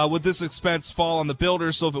 Would this expense fall on the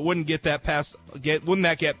builder? So if it wouldn't get passed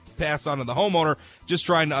on to the homeowner? Just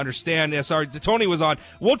trying to understand. Yeah, sorry, Tony was on.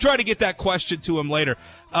 We'll try to get that question to him later.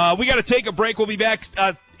 We got to take a break. We'll be back.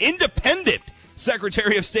 Independent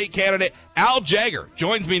Secretary of State candidate Al Jaeger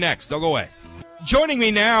joins me next. Don't go away. Joining me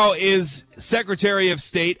now is Secretary of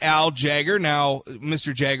State Al Jaeger. Now,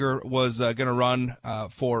 Mr. Jaeger was going to run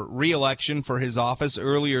for re-election for his office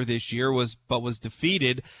earlier this year, but was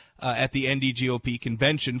defeated at the NDGOP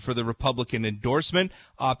convention for the Republican endorsement,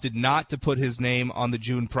 opted not to put his name on the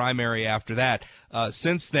June primary after that.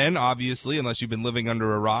 Since then, obviously, unless you've been living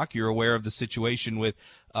under a rock, you're aware of the situation with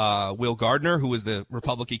Will Gardner, who was the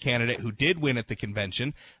Republican candidate who did win at the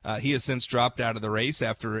convention. He has since dropped out of the race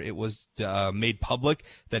after it was made public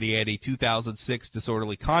that he had a 2006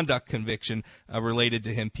 disorderly conduct conviction related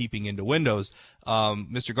to him peeping into windows.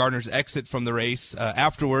 Mr. Gardner's exit from the race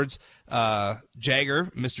afterwards, Mr.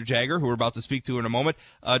 Jaeger, who we're about to speak to in a moment,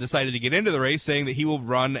 decided to get into the race, saying that he will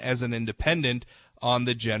run as an independent on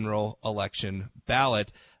the general election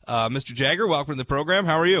ballot. Mr. Jaeger, welcome to the program.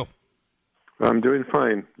 How are you? I'm doing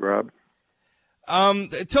fine, Rob.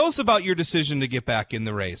 Tell us about your decision to get back in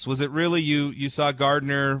the race. Was it really you saw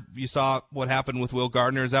Gardner, you saw what happened with Will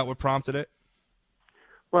Gardner? Is that what prompted it?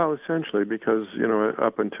 Well, essentially, because,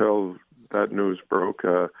 up until that news broke,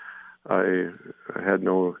 I had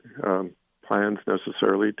no plans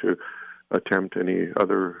necessarily to attempt any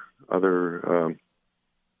other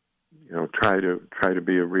try to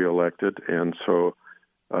be reelected, and so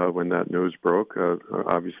when that news broke,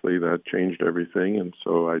 obviously that changed everything, and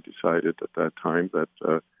so I decided at that time that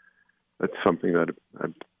that's something that I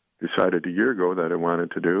decided a year ago that I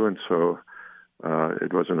wanted to do, and so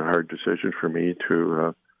it wasn't a hard decision for me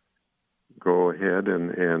to go ahead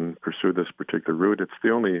and pursue this particular route. It's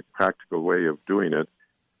the only practical way of doing it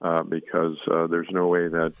because there's no way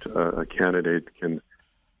that a candidate can,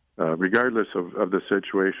 regardless of the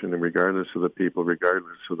situation and regardless of the people,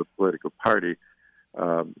 regardless of the political party,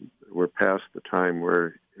 we're past the time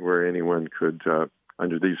where anyone could,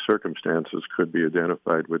 under these circumstances, could be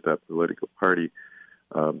identified with that political party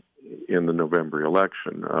in the November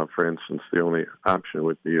election. For instance, the only option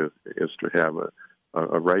would be is to have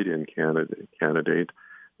a write-in candidate,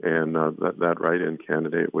 and that write-in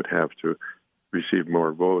candidate would have to receive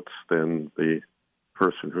more votes than the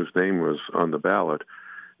person whose name was on the ballot.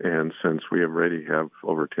 And since we already have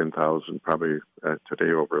over 10,000, probably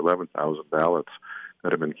today over 11,000 ballots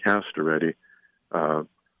that have been cast already,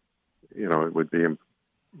 it would be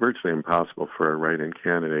virtually impossible for a write-in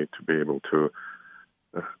candidate to be able to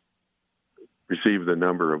receive the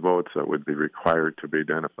number of votes that would be required to be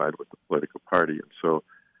identified with the political party. And so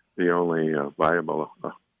the only viable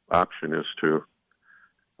option is to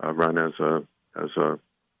run as a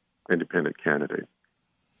independent candidate.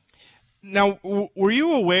 Now, were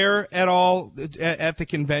you aware at all at the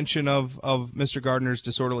convention of Mr. Gardner's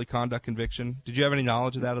disorderly conduct conviction? Did you have any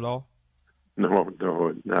knowledge of that at all? No,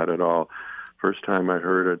 not at all. First time I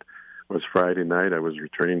heard it was Friday night. I was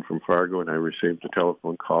returning from Fargo, and I received a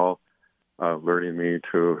telephone call alerting me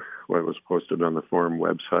to what was posted on the forum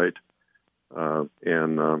website,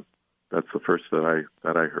 and that's the first that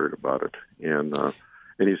I heard about it. And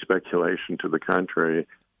any speculation to the contrary,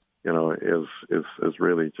 is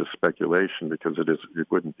really just speculation because it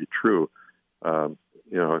wouldn't be true.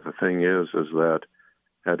 The thing is that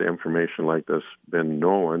had information like this been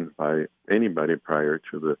known by anybody prior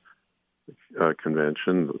to the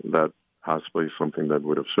convention, that possibly something that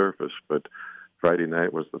would have surfaced. But Friday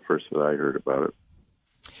night was the first that I heard about it.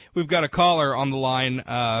 We've got a caller on the line,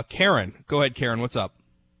 Karen. Go ahead, Karen. What's up?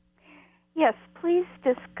 Yes, please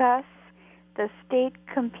discuss the state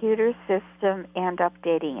computer system and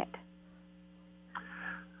updating it.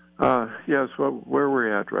 Yes, well, where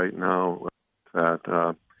we're at right now,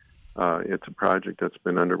 that it's a project that's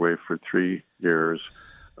been underway for 3 years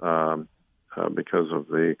because of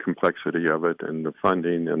the complexity of it and the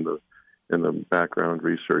funding and the background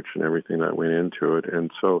research and everything that went into it.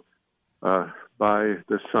 And so by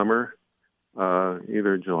this summer,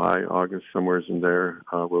 either July, August, somewhere in there,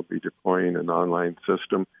 we'll be deploying an online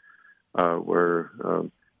system where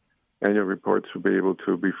annual reports will be able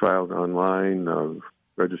to be filed online,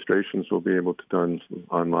 registrations will be able to be done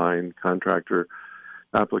online, contractor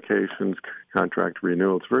applications, contract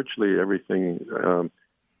renewals, virtually everything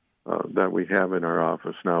that we have in our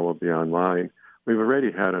office now will be online. We've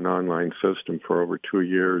already had an online system for over 2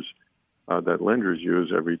 years that lenders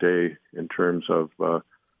use every day in terms of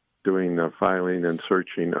doing filing and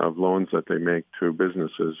searching of loans that they make to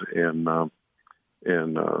businesses and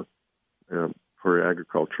for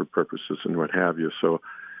agriculture purposes and what have you. So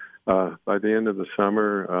by the end of the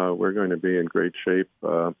summer, we're going to be in great shape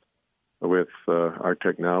with our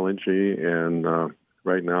technology, and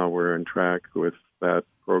right now we're on track with that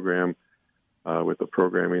program, with the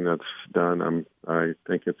programming that's done. I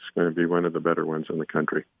think it's going to be one of the better ones in the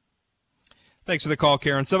country. Thanks for the call,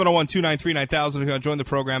 Karen. 701-293-9000 if you want to join the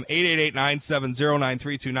program.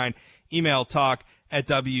 888-970-9329. Email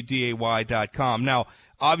talk@wday.com. Now,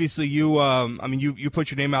 obviously, you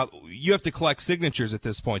put your name out. You have to collect signatures at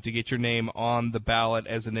this point to get your name on the ballot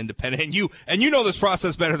as an independent. And you know this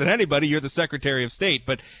process better than anybody. You're the Secretary of State.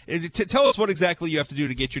 But tell us what exactly you have to do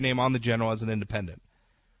to get your name on the general as an independent.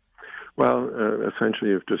 Well,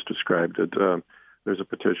 essentially, you've just described it. There's a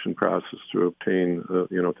petition process to obtain,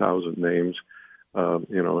 1,000 names.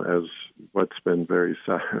 As what's been very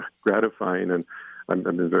gratifying, and I've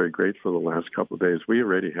been very grateful the last couple of days. We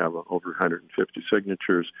already have over 150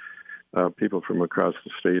 signatures. People from across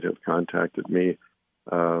the state have contacted me.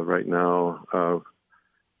 Right now,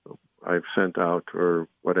 I've sent out or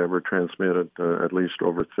transmitted at least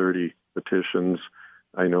over 30 petitions.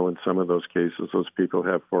 I know in some of those cases, those people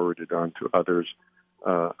have forwarded on to others.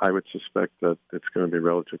 I would suspect that it's going to be a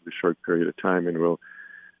relatively short period of time, and we'll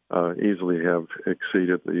easily have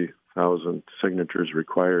exceeded the 1,000 signatures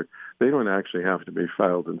required. They don't actually have to be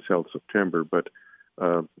filed until September, but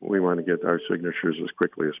we want to get our signatures as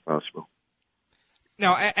quickly as possible.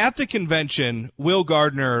 Now, at the convention, Will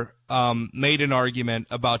Gardner made an argument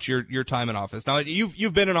about your time in office. Now,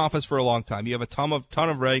 you've been in office for a long time. You have a ton of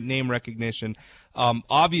name recognition.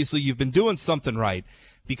 Obviously, you've been doing something right,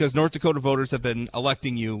 because North Dakota voters have been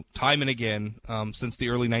electing you time and again since the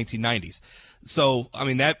early 1990s. So, I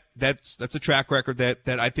mean, that's a track record that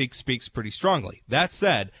I think speaks pretty strongly. That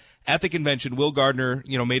said, at the convention, Will Gardner,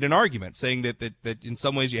 made an argument saying that in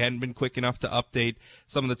some ways you hadn't been quick enough to update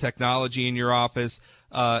some of the technology in your office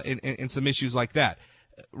and some issues like that.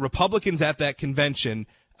 Republicans at that convention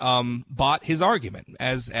bought his argument,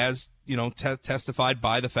 as testified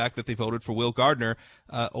by the fact that they voted for Will Gardner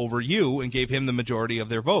over you and gave him the majority of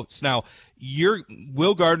their votes. Now,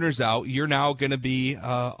 Will Gardner's out. You're now going to be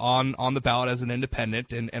on the ballot as an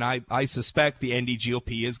independent, and I suspect the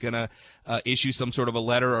NDGOP is going to issue some sort of a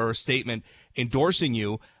letter or a statement endorsing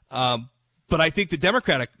you. But I think the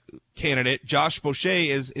Democratic candidate, Josh Boschee,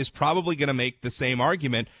 is probably going to make the same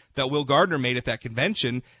argument that Will Gardner made at that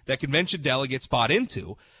convention delegates bought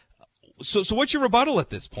into. So what's your rebuttal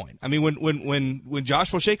at this point? I mean, when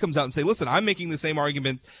Josh Boschee comes out and say, listen, I'm making the same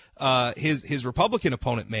argument his Republican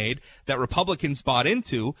opponent made that Republicans bought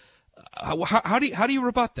into, how do you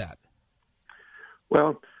rebut that?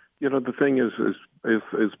 Well, the thing is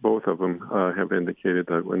both of them have indicated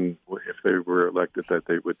that if they were elected, that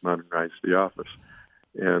they would modernize the office.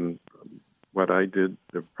 And what I did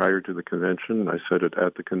prior to the convention, I said it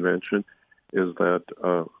at the convention, is that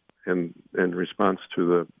in response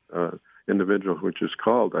to the individual who just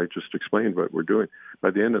called, I just explained what we're doing.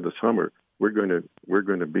 By the end of the summer, we're going to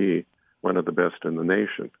be one of the best in the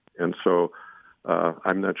nation. And so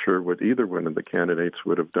I'm not sure what either one of the candidates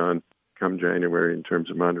would have done come January in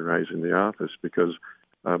terms of modernizing the office, because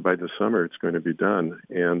by the summer it's going to be done.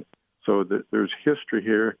 And so there's history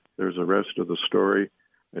here. There's the rest of the story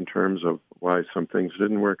in terms of why some things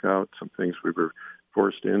didn't work out, some things we were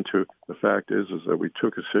forced into. The fact is that we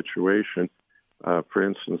took a situation, for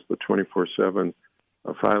instance, the 24/7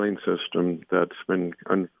 filing system that's been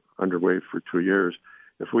underway for 2 years.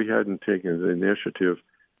 If we hadn't taken the initiative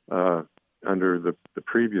under the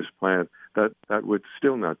previous plan, that would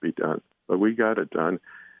still not be done. But we got it done.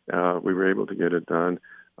 We were able to get it done.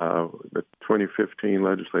 The 2015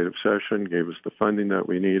 legislative session gave us the funding that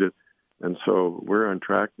we needed, and so we're on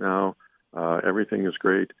track now. Everything is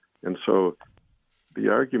great, and so the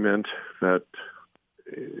argument that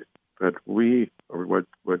we, or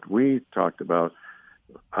what we talked about,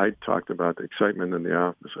 I talked about the excitement in the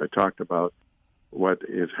office. I talked about what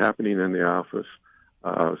is happening in the office.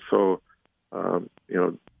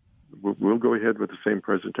 We'll go ahead with the same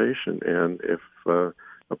presentation, and if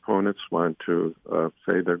opponents want to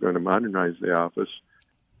say they're going to modernize the office,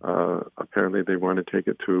 apparently they want to take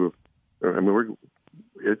it to.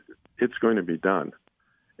 It's going to be done,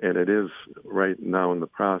 and it is right now in the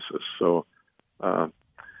process. So I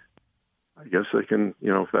guess they can,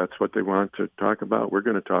 if that's what they want to talk about, we're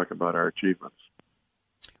going to talk about our achievements.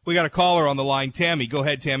 We got a caller on the line. Tammy, go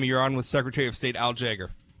ahead, Tammy. You're on with Secretary of State Al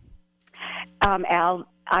Jaeger. Al,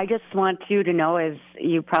 I just want you to know, as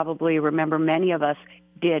you probably remember, many of us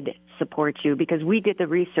did support you because we did the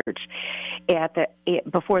research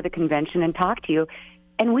before the convention and talked to you.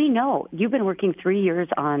 And we know you've been working 3 years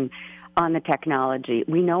on the technology.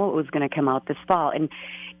 We know it was going to come out this fall. And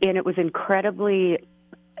it was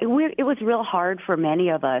it was real hard for many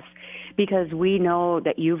of us because we know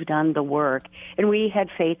that you've done the work, and we had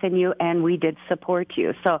faith in you, and we did support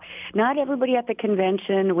you. So not everybody at the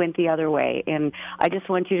convention went the other way, and I just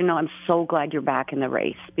want you to know I'm so glad you're back in the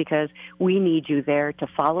race because we need you there to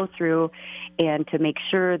follow through and to make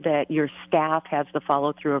sure that your staff has the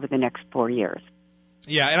follow-through over the next 4 years.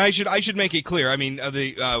 Yeah, and I should make it clear. I mean,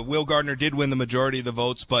 Will Gardner did win the majority of the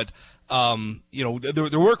votes, but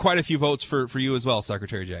there were quite a few votes for you as well,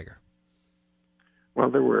 Secretary Jaeger. Well,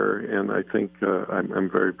 there were, and I think I'm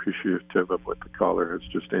very appreciative of what the caller has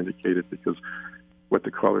just indicated, because what the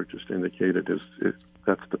caller just indicated is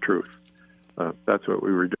that's the truth. That's what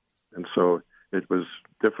we were doing, and so it was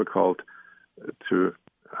difficult to,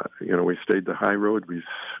 we stayed the high road.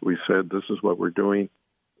 We said this is what we're doing,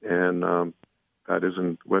 and that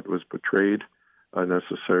isn't what was portrayed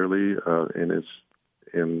necessarily,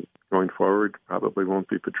 and going forward probably won't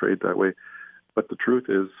be portrayed that way. But the truth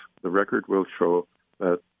is, the record will show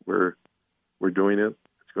that we're doing it.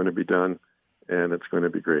 It's going to be done, and it's going to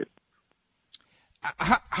be great.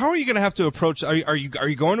 How are you going to have to approach? Are you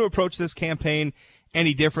going to approach this campaign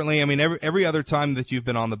any differently? I mean, every other time that you've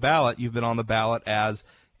been on the ballot as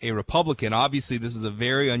a Republican. Obviously, this is a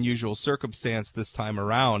very unusual circumstance this time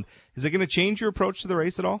around. Is it going to change your approach to the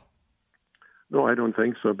race at all? No, I don't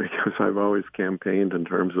think so, because I've always campaigned in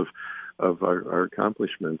terms of our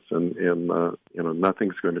accomplishments, and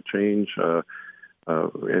nothing's going to change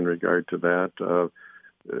in regard to that.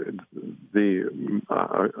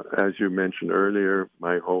 As you mentioned earlier,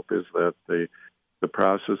 my hope is that the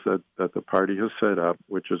process that the party has set up,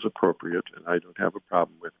 which is appropriate, and I don't have a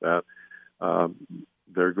problem with that,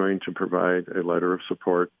 they're going to provide a letter of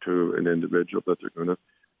support to an individual that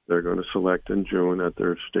they're going to select in June at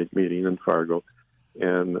their state meeting in Fargo.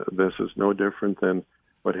 And this is no different than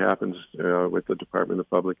what happens with the Department of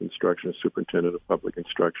Public Instruction, Superintendent of Public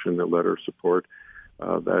Instruction, the letter of support.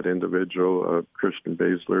 That individual, Kristen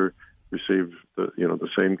Baszler, received the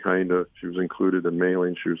same kind of, she was included in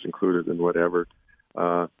mailing, she was included in whatever.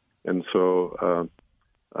 And so,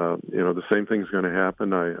 the same thing's going to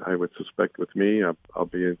happen. I would suspect with me. I'll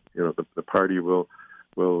be, the party will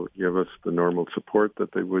give us the normal support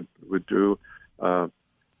that they would do. The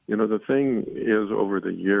thing is, over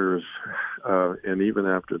the years, and even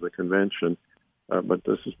after the convention, but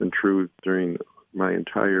this has been true during my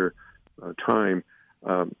entire time,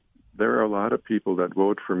 there are a lot of people that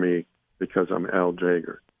vote for me because I'm Al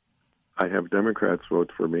Jaeger. I have Democrats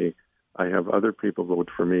vote for me. I have other people vote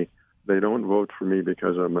for me. They don't vote for me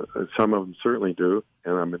because some of them certainly do,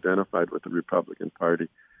 and I'm identified with the Republican Party.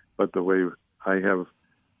 But the way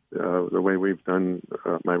the way we've done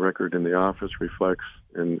my record in the office reflects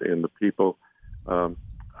in the people.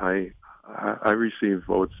 I receive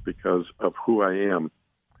votes because of who I am,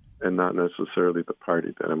 and not necessarily the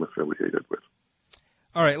party that I'm affiliated with.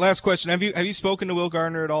 All right, last question. Have you spoken to Will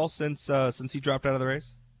Gardner at all since he dropped out of the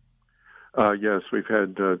race? Yes, we've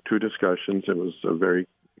had 2 discussions. It was very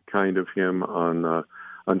kind of him on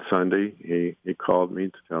Sunday. He called me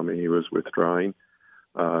to tell me he was withdrawing.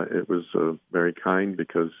 It was very kind,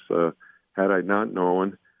 because had I not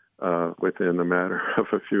known, within a matter of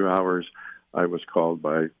a few hours, I was called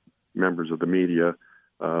by members of the media,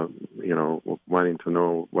 wanting to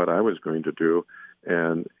know what I was going to do.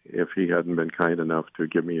 And if he hadn't been kind enough to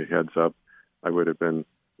give me a heads up, I would have been,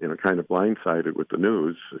 kind of blindsided with the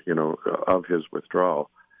news, of his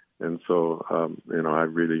withdrawal. And so, I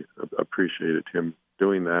really appreciated him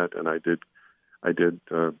doing that, and I did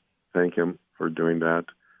thank him for doing that.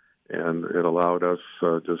 and it allowed us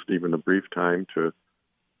just even a brief time to,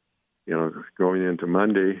 going into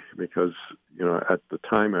Monday, because, at the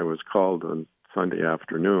time I was called on Sunday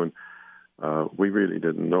afternoon, we really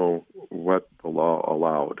didn't know what the law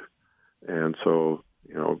allowed. And so,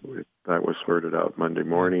 that was sorted out Monday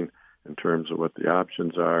morning in terms of what the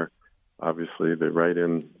options are. Obviously, the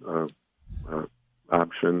write-in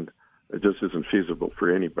option, it just isn't feasible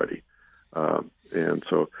for anybody. And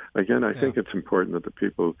so, again, I think it's important that the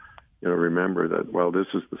people, remember that, well, this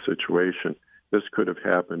is the situation. This could have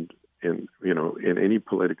happened in any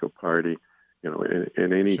political party,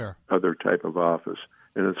 in any other type of office.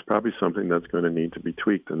 And it's probably something that's going to need to be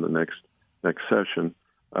tweaked in the next session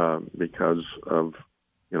because of,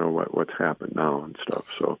 what's happened now and stuff.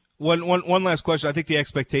 So one last question. I think the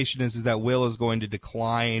expectation is that Will is going to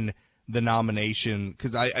decline the nomination,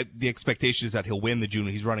 because the expectation is that he'll win the June.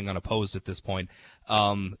 He's running unopposed at this point.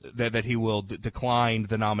 That he will decline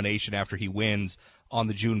the nomination after he wins on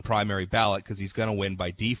the June primary ballot, because he's going to win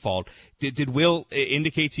by default. Did Will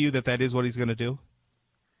indicate to you that is what he's going to do?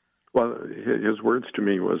 Well, his words to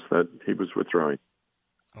me was that he was withdrawing.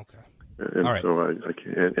 Okay. And all right. So I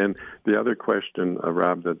can't. And the other question,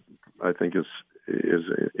 Rob, that I think is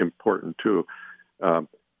important too,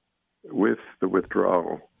 with the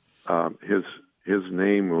withdrawal, his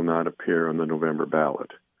name will not appear on the November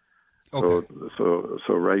ballot. Okay. So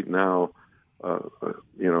right now,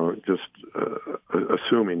 just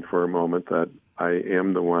assuming for a moment that I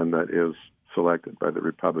am the one that is selected by the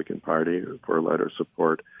Republican Party for a letter of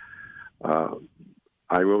support,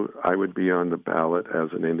 I would be on the ballot as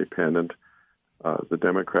an independent. The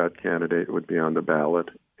Democrat candidate would be on the ballot,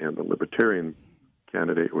 and the Libertarian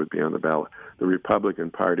candidate would be on the ballot. The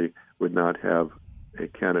Republican Party would not have a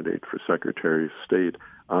candidate for Secretary of State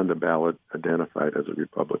on the ballot identified as a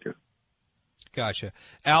Republican. Gotcha.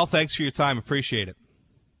 Al, thanks for your time. Appreciate it.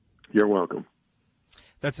 You're welcome.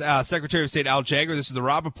 That's Secretary of State Al Jaeger. This is the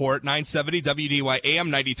Rob Report, 970 WDY AM,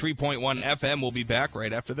 93.1 FM. We'll be back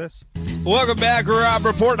right after this. Welcome back, Rob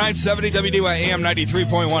Report, 970 WDY AM,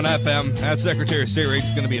 93.1 FM. That Secretary of State race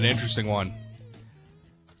is going to be an interesting one.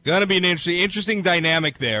 Going to be an interesting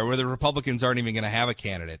dynamic there, where the Republicans aren't even going to have a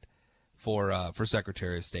candidate for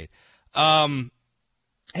Secretary of State.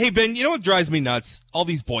 Hey, Ben, you know what drives me nuts? All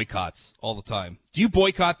these boycotts all the time. Do you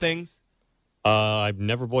boycott things? I've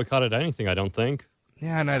never boycotted anything, I don't think.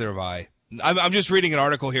 Yeah, neither have I. I'm just reading an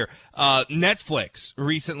article here. Netflix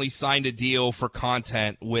recently signed a deal for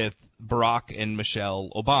content with Barack and Michelle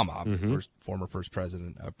Obama, former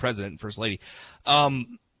president and first lady.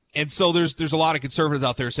 And so there's a lot of conservatives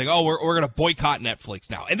out there saying, "Oh, we're going to boycott Netflix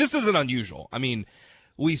now." And this isn't unusual. I mean,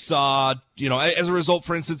 we saw, as a result,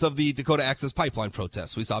 for instance, of the Dakota Access Pipeline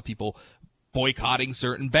protests, we saw people boycotting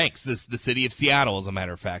certain banks. The city of Seattle, as a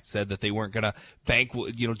matter of fact, said that they weren't going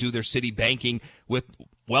to do their city banking with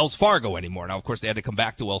Wells Fargo anymore. Now, of course, they had to come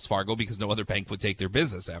back to Wells Fargo because no other bank would take their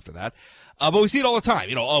business after that. But we see it all the time.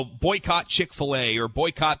 Boycott Chick-fil-A, or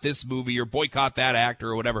boycott this movie, or boycott that actor,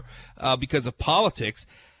 or whatever, because of politics.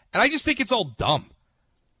 And I just think it's all dumb.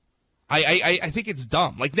 I think it's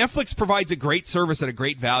dumb. Like, Netflix provides a great service at a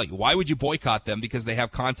great value. Why would you boycott them because they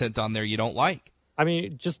have content on there you don't like? I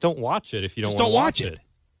mean, just don't watch it if you don't want to watch it.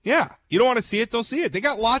 Yeah. You don't want to see it, don't see it. They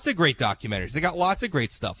got lots of great documentaries. They got lots of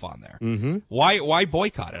great stuff on there. Mm-hmm. Why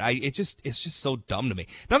boycott it? It's just so dumb to me.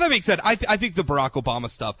 Now, that being said, I think the Barack Obama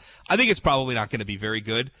stuff, I think it's probably not going to be very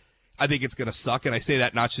good. I think it's going to suck. And I say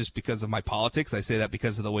that not just because of my politics. I say that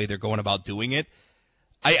because of the way they're going about doing it.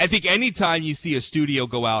 I think anytime you see a studio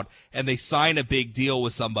go out and they sign a big deal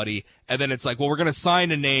with somebody, and then it's like, well, we're going to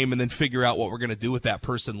sign a name and then figure out what we're going to do with that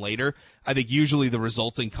person later, I think usually the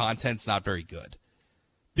resulting content's not very good.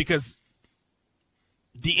 Because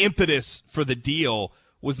the impetus for the deal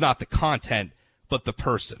was not the content, but the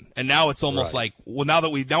person. And now it's almost like, well, now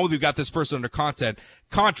that we've got this person under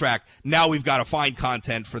contract, now we've got to find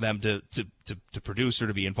content for them to produce or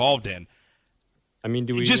to be involved in. I mean,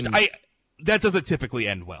 that doesn't typically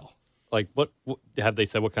end well. Like, what have they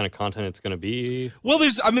said? What kind of content it's going to be? Well,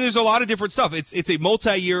 there's a lot of different stuff. It's a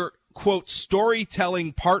multi-year, quote,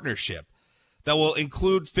 storytelling partnership that will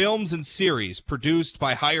include films and series produced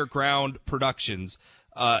by Higher Ground Productions,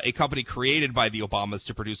 a company created by the Obamas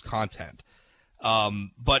to produce content.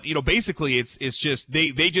 But basically, it's just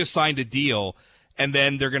they just signed a deal, and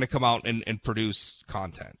then they're going to come out and produce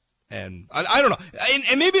content. And I don't know.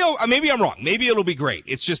 And maybe I'm wrong. Maybe it'll be great.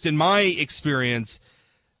 It's just, in my experience,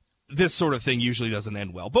 this sort of thing usually doesn't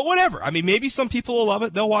end well. But whatever. I mean, maybe some people will love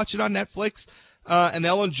it. They'll watch it on Netflix, and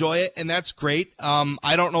they'll enjoy it, and that's great.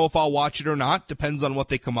 I don't know if I'll watch it or not. Depends on what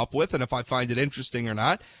they come up with and if I find it interesting or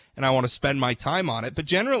not, and I want to spend my time on it. But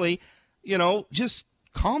generally, just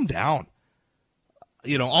Calm down.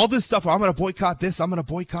 You know, all this stuff, I'm going to boycott this, I'm going to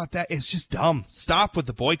boycott that. It's just dumb. Stop with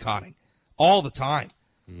the boycotting all the time.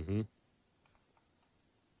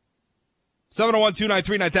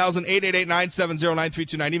 701-293-9000,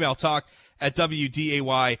 888-970-9329. Email talk at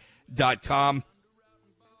WDAY.com.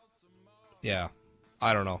 Yeah,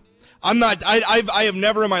 I don't know. I have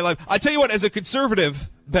never in my life. I tell you what, as a conservative,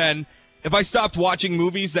 Ben, if I stopped watching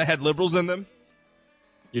movies that had liberals in them,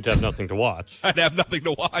 you'd have nothing to watch. I'd have nothing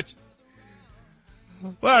to watch.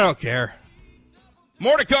 Well, I don't care.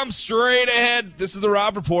 More to come straight ahead. This is the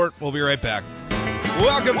Rob Report. We'll be right back.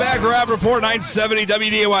 Welcome back, Rob Report, 970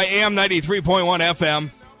 WDAY AM, 93.1 FM.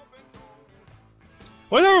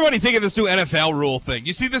 What does everybody think of this new NFL rule thing?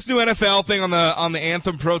 You see this new NFL thing on the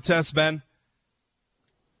anthem protest, Ben?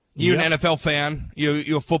 You an NFL fan?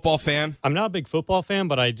 You a football fan? I'm not a big football fan,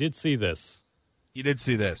 but I did see this. You did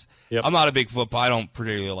see this. Yep. I'm not a big football. I don't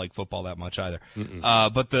particularly like football that much either.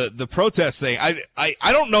 But the protest thing,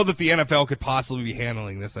 I don't know that the NFL could possibly be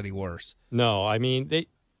handling this any worse. No, I mean they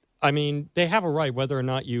have a right, whether or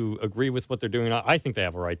not you agree with what they're doing. I think they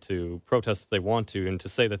have a right to protest if they want to, and to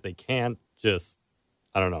say that they can't, just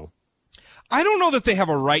I don't know. I don't know that they have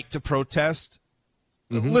a right to protest.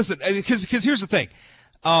 Listen, because here's the thing,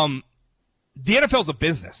 the NFL is a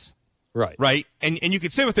business. Right. And you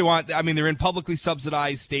can say what they want. I mean, they're in publicly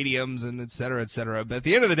subsidized stadiums and et cetera, et cetera. But at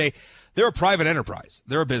the end of the day, they're a private enterprise.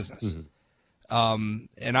 They're a business. And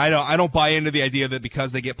I don't buy into the idea that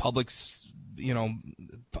because they get public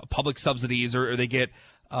subsidies or they get,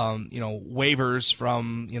 waivers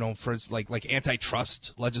from, for like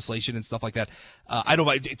antitrust legislation and stuff like that. I don't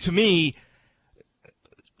buy. To me,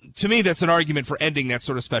 that's an argument for ending that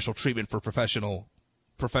sort of special treatment for professional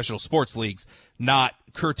sports leagues, not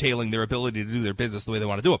curtailing their ability to do their business the way they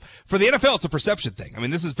want to do it. For the NFL, it's a perception thing. I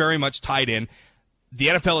mean, this is very much tied in. The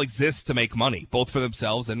NFL exists to make money, both for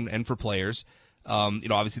themselves and for players.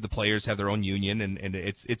 Obviously the players have their own union, and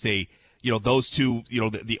it's a, those two,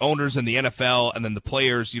 the owners and the NFL and then the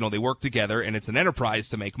players, they work together, and it's an enterprise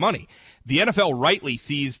to make money. The NFL rightly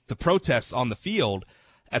sees the protests on the field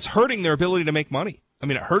as hurting their ability to make money. I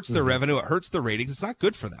mean, it hurts their revenue. It hurts their ratings. It's not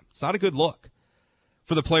good for them. It's not a good look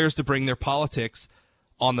for the players to bring their politics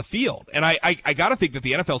on the field. And I got to think that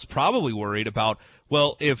the NFL's probably worried about,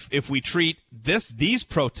 well, if we treat these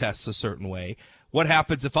protests a certain way, what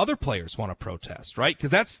happens if other players want to protest, right?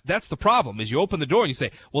 Because that's the problem, is you open the door and you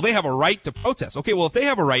say, well, they have a right to protest. Okay, well, if they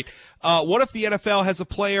have a right, what if the NFL has a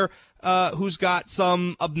player who's got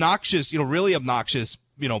some obnoxious, really obnoxious,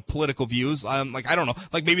 political views? I don't know,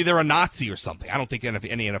 like maybe they're a Nazi or something. I don't think any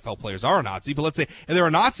NFL players are a Nazi, but let's say if they're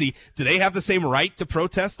a Nazi, do they have the same right to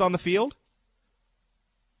protest on the field?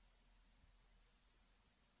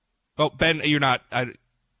 Oh, Ben, you're not. I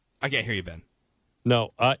can't hear you, Ben.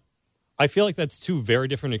 No, I feel like that's two very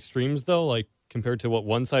different extremes, though. Like compared to what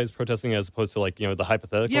one side is protesting, as opposed to the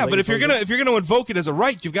hypothetical. Yeah, but if you're gonna invoke it as a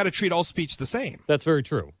right, you've got to treat all speech the same. That's very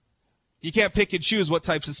true. You can't pick and choose what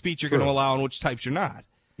types of speech you're going to allow and which types you're not.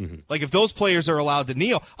 Like if those players are allowed to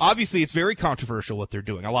kneel, obviously it's very controversial what they're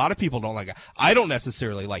doing. A lot of people don't like it. I don't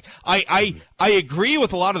necessarily like. I agree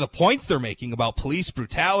with a lot of the points they're making about police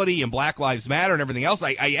brutality and Black Lives Matter and everything else.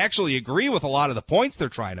 I actually agree with a lot of the points they're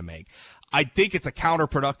trying to make. I think it's a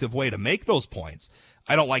counterproductive way to make those points.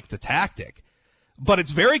 I don't like the tactic, but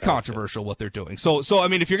it's very controversial what they're doing. So I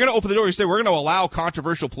mean, if you're going to open the door, you say we're going to allow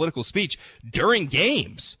controversial political speech during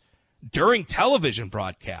games, during television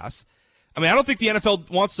broadcasts. I mean, I don't think the NFL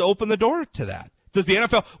wants to open the door to that. Does the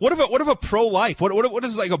NFL? What if a pro-life? What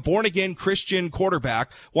is like a born-again Christian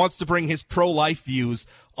quarterback wants to bring his pro-life views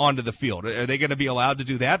onto the field? Are they going to be allowed to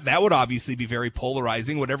do that? That would obviously be very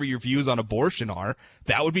polarizing. Whatever your views on abortion are,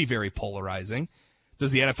 that would be very polarizing.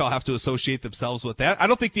 Does the NFL have to associate themselves with that? I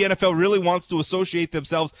don't think the NFL really wants to associate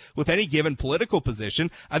themselves with any given political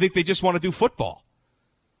position. I think they just want to do football.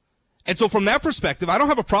 And so from that perspective, I don't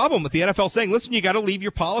have a problem with the NFL saying, listen, you got to leave your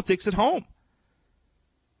politics at home.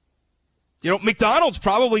 McDonald's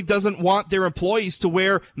probably doesn't want their employees to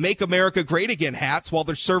wear Make America Great Again hats while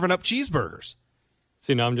they're serving up cheeseburgers.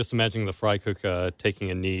 See, now I'm just imagining the fry cook taking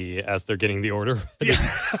a knee as they're getting the order.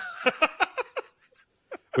 Yeah.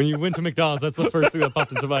 When you went to McDonald's, that's the first thing that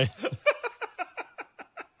popped into my head.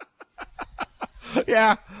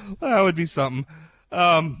 Yeah, that would be something.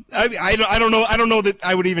 I don't know that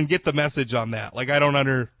I would even get the message on that. Like, I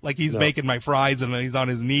don't he's making my fries and he's on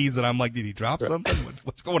his knees and I'm like, did he drop something?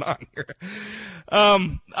 What's going on here?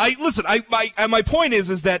 My point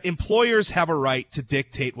is that employers have a right to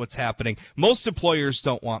dictate what's happening. Most employers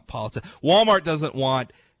don't want politics. Walmart doesn't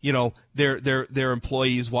want, their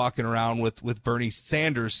employees walking around with Bernie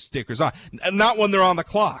Sanders stickers on. Not when they're on the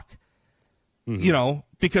clock.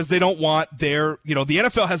 because they don't want their, the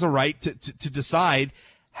NFL has a right to decide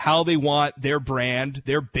how they want their brand,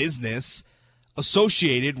 their business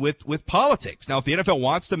associated with politics. Now, if the NFL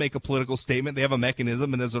wants to make a political statement, they have a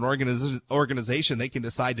mechanism, and as an organization, they can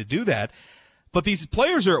decide to do that. But these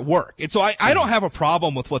players are at work. And so I don't have a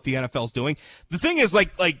problem with what the NFL's doing. The thing is,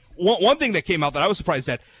 like one thing that came out that I was surprised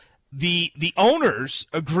at, the owners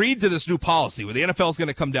agreed to this new policy where the NFL is going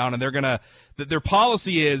to come down and their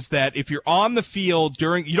policy is that if you're on the field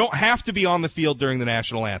you don't have to be on the field during the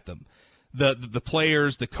national anthem. The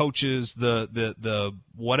players, the coaches, the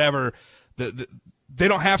whatever, they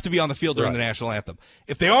don't have to be on the field during the national anthem.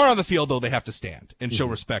 If they are on the field, though, they have to stand and show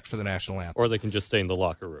respect for the national anthem. Or they can just stay in the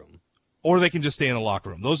locker room.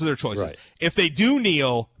 Those are their choices. Right. If they do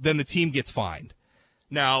kneel, then the team gets fined.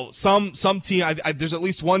 Now, some team, there's at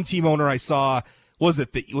least one team owner I saw. Was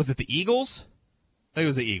it the Eagles? I think it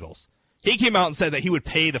was the Eagles. He came out and said that he would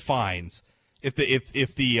pay the fines if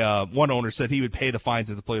the one owner said he would pay the fines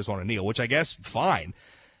if the players want to kneel, which I guess fine.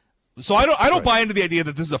 So I don't buy into the idea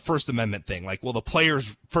that this is a First Amendment thing. Like, well, the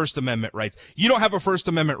players' First Amendment rights. You don't have a First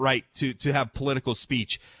Amendment right to have political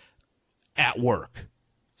speech at work.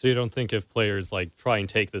 So you don't think if players try and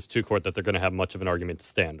take this to court that they're going to have much of an argument to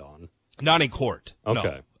stand on? Not in court.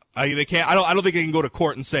 Okay. No. They can't. I don't think they can go to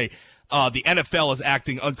court and say the NFL is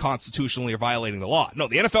acting unconstitutionally or violating the law. No,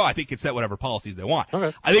 the NFL I think can set whatever policies they want.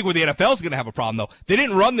 Okay. I think where the NFL is going to have a problem though, they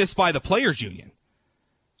didn't run this by the players' union,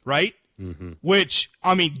 right? Mm-hmm. Which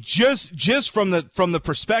I mean, just from the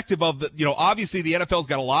perspective of obviously the NFL's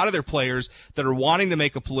got a lot of their players that are wanting to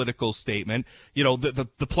make a political statement.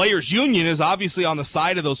 The players' union is obviously on the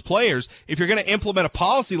side of those players. If you're going to implement a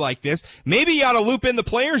policy like this, maybe you ought to loop in the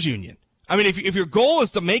players' union. I mean, if your goal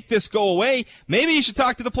is to make this go away, maybe you should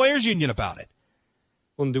talk to the players' union about it.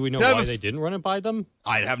 Well, do we know why they didn't run it by them?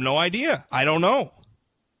 I have no idea. I don't know.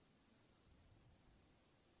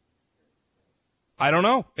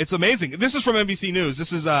 It's amazing. This is from NBC News.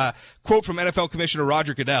 This is a quote from NFL Commissioner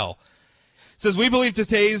Roger Goodell. It says, "We believe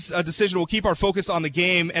today's decision will keep our focus on the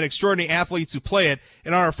game and extraordinary athletes who play it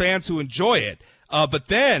and on our fans who enjoy it." But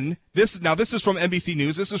then, this is from NBC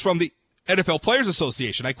News. This is from the NFL Players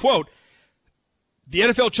Association. I quote, "The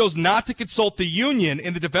NFL chose not to consult the union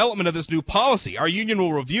in the development of this new policy. Our union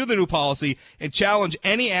will review the new policy and challenge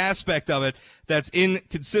any aspect of it that's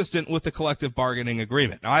inconsistent with the collective bargaining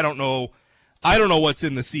agreement." Now, I don't know what's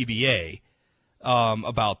in the CBA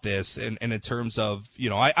about this, and in terms of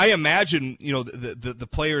I imagine the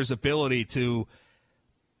players' ability to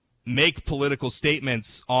make political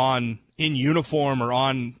statements in uniform or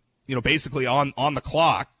on basically on the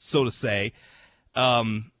clock, so to say.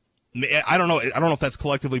 I don't know if that's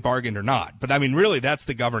collectively bargained or not, but I mean really that's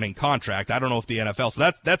the governing contract. I don't know if the NFL,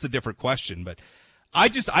 so that's a different question, but I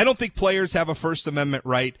don't think players have a First Amendment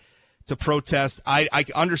right to protest. I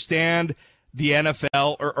understand the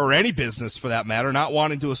NFL or any business for that matter not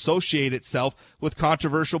wanting to associate itself with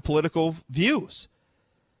controversial political views.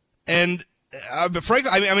 And but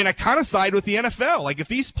frankly, I mean, I kind of side with the NFL. Like, if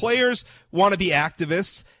these players want to be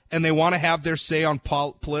activists and they want to have their say on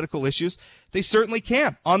political issues, they certainly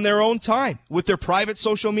can on their own time with their private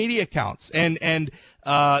social media accounts and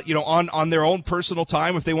on their own personal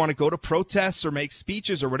time. If they want to go to protests or make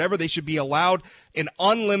speeches or whatever, they should be allowed an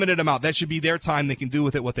unlimited amount. That should be their time. They can do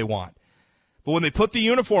with it what they want. But when they put the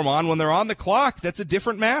uniform on, when they're on the clock, that's a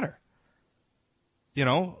different matter.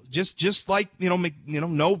 Just like,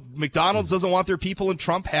 no, McDonald's doesn't want their people in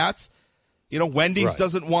Trump hats. Wendy's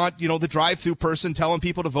doesn't want, the drive-through person telling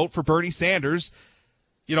people to vote for Bernie Sanders.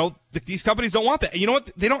 These companies don't want that. You know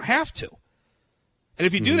what? They don't have to. And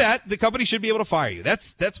if you do that, the company should be able to fire you.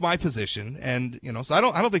 That's my position. And, so I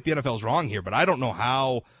don't think the NFL is wrong here, but I don't know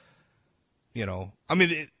how,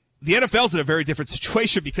 the NFL's in a very different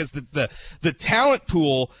situation because the talent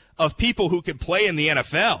pool of people who can play in the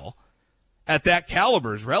NFL at that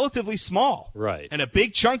caliber is relatively small. Right. And a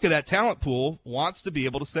big chunk of that talent pool wants to be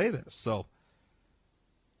able to say this. So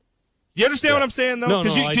you understand what I'm saying, though?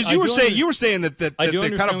 Because you were saying that they're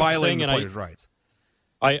kind of violating the players' rights.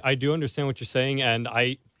 I do understand what you're saying, and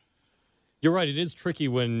you're right. It is tricky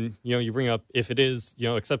when you bring up if it is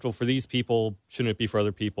acceptable for these people, shouldn't it be for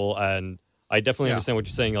other people? And I definitely understand what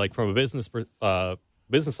you're saying, like from a business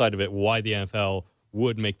side of it, why the NFL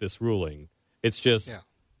would make this ruling. It's just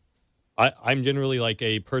I'm generally like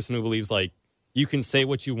a person who believes like you can say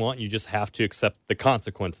what you want, you just have to accept the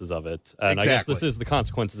consequences of it. And I guess this is the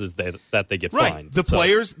consequences is that they get fined. The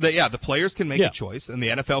players can make a choice, and the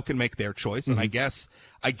NFL can make their choice. And I guess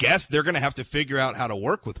they're going to have to figure out how to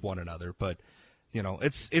work with one another. But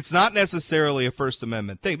it's not necessarily a First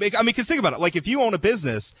Amendment thing. I mean, because think about it. Like, if you own a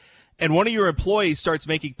business and one of your employees starts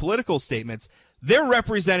making political statements, they're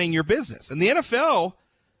representing your business. And the NFL,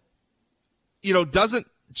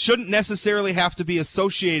 shouldn't necessarily have to be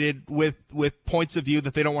associated with points of view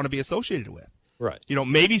that they don't want to be associated with. Right.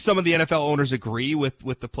 Maybe some of the NFL owners agree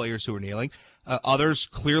with the players who are kneeling. Others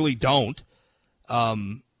clearly don't.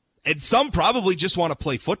 And some probably just want to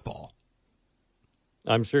play football.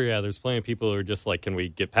 I'm sure, there's plenty of people who are just like, can we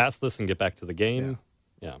get past this and get back to the game?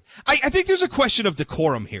 Yeah. I think there's a question of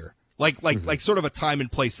decorum here, like sort of a time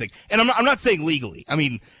and place thing. And I'm not saying legally. I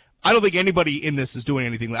mean, I don't think anybody in this is doing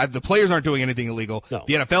anything. The players aren't doing anything illegal. No.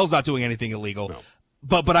 The NFL's not doing anything illegal. No.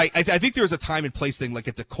 But I think there's a time and place thing, like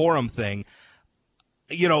a decorum thing.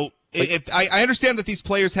 I understand that these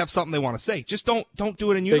players have something they want to say. Just don't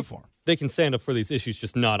do it in uniform. They can stand up for these issues,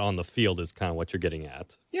 just not on the field is kind of what you're getting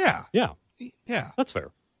at. Yeah. Yeah. That's fair.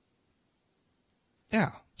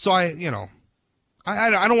 Yeah. So I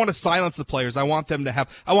don't want to silence the players. I want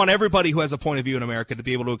everybody who has a point of view in America to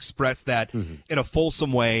be able to express that in a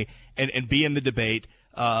fulsome way and be in the debate.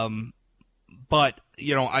 But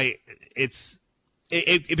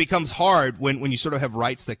it becomes hard when you sort of have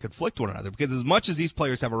rights that conflict one another, because as much as these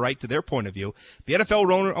players have a right to their point of view, the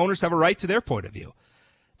NFL owners have a right to their point of view,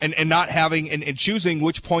 and not having and choosing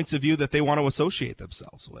which points of view that they want to associate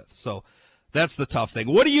themselves with. So that's the tough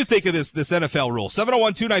thing. What do you think of this NFL rule?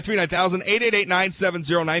 701-293-9000,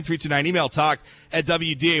 888-970-9329. Email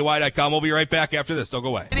talk@WDAY.com. We'll be right back after this. Don't go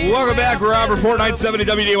away. Welcome back. Rob Report 970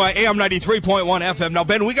 WDAY, AM 93.1 FM. Now,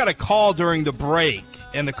 Ben, we got a call during the break,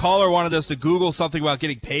 and the caller wanted us to Google something about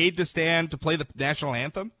getting paid to stand to play the national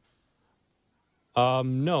anthem.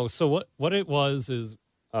 No. So what it was is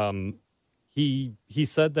he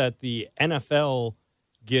said that the NFL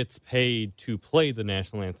gets paid to play the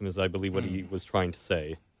national anthem, is I believe what he was trying to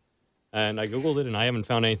say. And I Googled it, and I haven't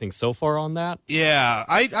found anything so far on that. Yeah,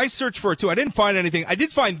 I searched for it, too. I didn't find anything. I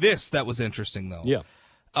did find this that was interesting, though. Yeah.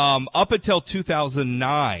 Up until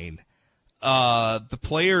 2009, the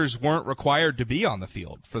players weren't required to be on the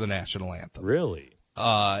field for the national anthem. Really?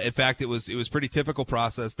 In fact, it was pretty typical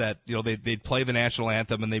process that they'd play the national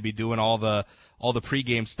anthem and they'd be doing all the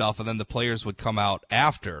pregame stuff, and then the players would come out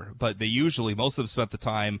after. But they usually, most of them spent the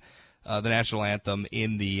time, the national anthem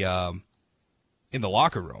in the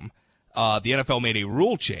locker room. The NFL made a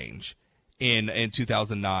rule change in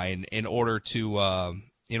 2009 in order to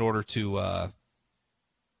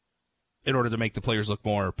make the players look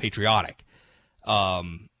more patriotic. NFL,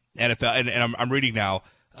 and I'm reading now.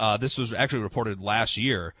 This was actually reported last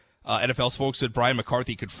year. NFL spokesman Brian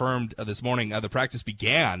McCarthy confirmed this morning the practice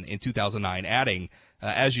began in 2009, adding,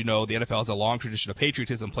 as you know, the NFL has a long tradition of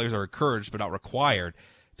patriotism. Players are encouraged but not required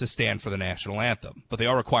to stand for the national anthem, but they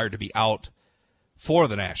are required to be out for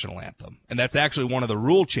the national anthem. And that's actually one of the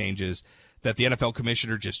rule changes that the NFL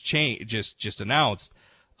commissioner just announced.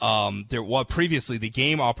 There was previously the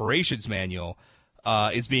game operations manual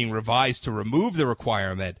is being revised to remove the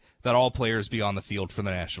requirement that all players be on the field for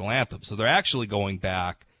the national anthem. So they're actually going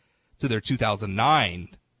back to their 2009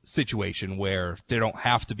 situation where they don't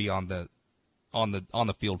have to be on the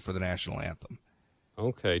field for the national anthem.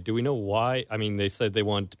 Okay. Do we know why? I mean, they said they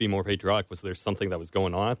wanted to be more patriotic. Was there something that was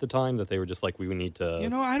going on at the time that they were just like, we need to?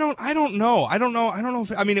 I don't know. I don't know.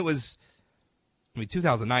 It was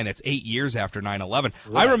 2009. That's 8 years after 9/11.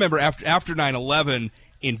 Right. I remember after 9/11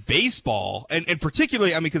 in baseball, and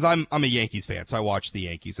particularly, because I'm a Yankees fan, so I watch the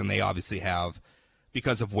Yankees, and they obviously have,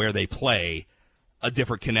 because of where they play, a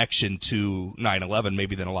different connection to 9/11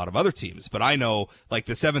 maybe than a lot of other teams. But I know, like,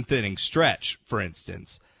 the seventh inning stretch, for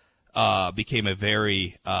instance, became a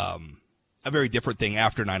very different thing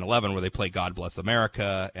after 9/11, where they play God Bless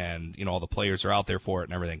America, and all the players are out there for it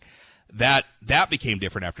and everything. That became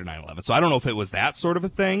different after 9/11. So I don't know if it was that sort of a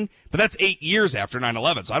thing, but that's 8 years after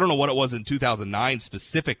 9/11. So I don't know what it was in 2009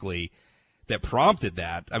 specifically that prompted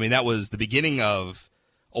that. I mean, that was the beginning of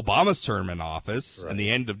Obama's term in office, right, and the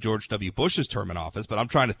end of George W. Bush's term in office, but I'm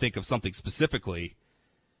trying to think of something specifically.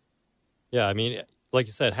 Yeah, I mean, like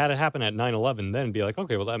you said, had it happened at 9/11, then be like,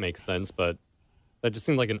 okay, well, that makes sense, but that just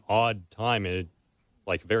seemed like an odd time, and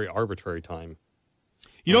like very arbitrary time.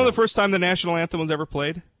 You know the first time the national anthem was ever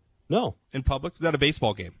played? No. In public? Was that a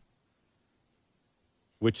baseball game?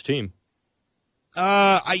 Which team?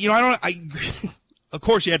 Of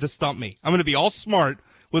course you had to stump me. I'm going to be all smart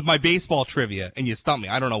with my baseball trivia, and you stump me.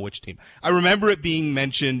 I don't know which team. I remember it being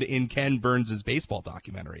mentioned in Ken Burns' baseball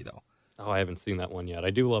documentary, though. Oh, I haven't seen that one yet. I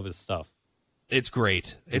do love his stuff. It's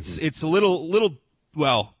great. It's a little,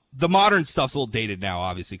 well, the modern stuff's a little dated now,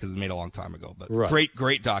 obviously, because it was made a long time ago, but right,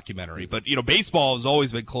 great documentary. But, baseball has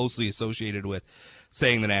always been closely associated with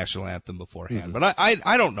saying the national anthem beforehand. But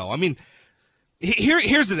I don't know. I mean,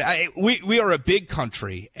 Here's it. We are a big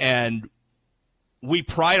country, and we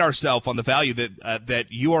pride ourselves on the value that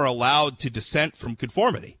you are allowed to dissent from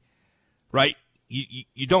conformity, right?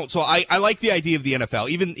 You don't. So I like the idea of the NFL,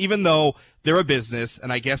 even though they're a business,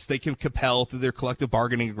 and I guess they can compel through their collective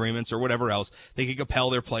bargaining agreements or whatever else, they can compel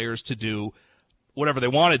their players to do whatever they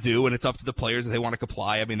want to do, and it's up to the players if they want to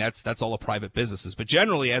comply. I mean, that's all a private businesses. But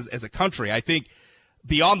generally, as a country, I think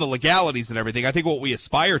beyond the legalities and everything, I think what we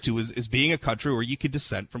aspire to is being a country where you can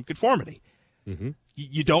dissent from conformity. Mm-hmm.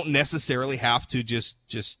 You don't necessarily have to just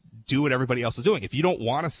do what everybody else is doing. If you don't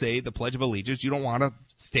want to say the Pledge of Allegiance, you don't want to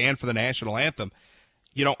stand for the national anthem,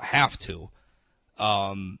 you don't have to.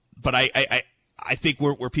 But I think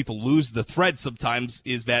where people lose the thread sometimes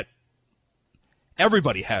is that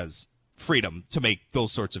everybody has freedom to make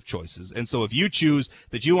those sorts of choices. And so if you choose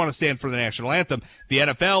that you want to stand for the national anthem, the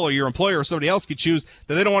NFL or your employer or somebody else could choose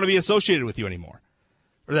that they don't want to be associated with you anymore,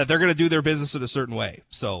 or that they're going to do their business in a certain way.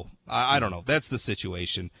 So I don't know. That's the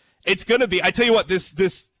situation. It's going to be, I tell you what,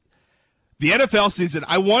 the NFL season,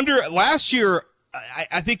 I wonder, last year,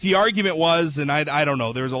 I think the argument was, and I don't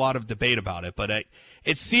know, there was a lot of debate about it, but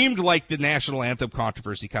it seemed like the national anthem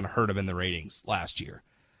controversy kind of hurt him in the ratings last year.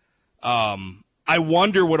 I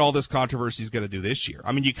wonder what all this controversy is going to do this year.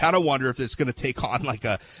 I mean, you kind of wonder if it's going to take on like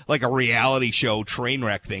a reality show train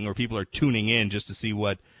wreck thing where people are tuning in just to see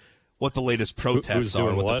what the latest protests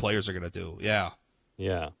are, what the players are going to do. Yeah.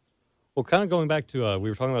 Yeah. Well, kind of going back to, we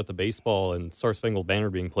were talking about the baseball and Star Spangled Banner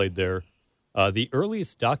being played there. The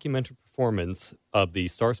earliest documented performance of the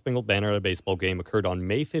Star Spangled Banner at a baseball game occurred on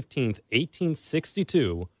May 15th,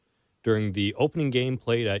 1862, during the opening game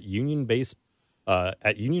played at Union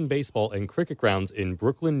Baseball and Cricket Grounds in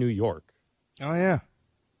Brooklyn, New York. Oh yeah,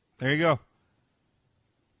 there you go,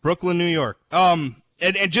 Brooklyn, New York. And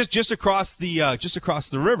just across the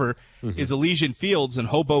river is Elysian Fields in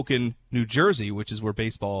Hoboken, New Jersey, which is where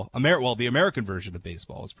baseball, the American version of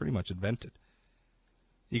baseball is pretty much invented.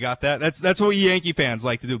 You got that? That's what Yankee fans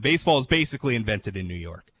like to do. Baseball is basically invented in New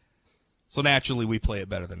York. So naturally we play it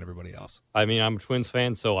better than everybody else. I mean, I'm a Twins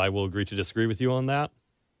fan, so I will agree to disagree with you on that.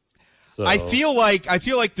 So I feel like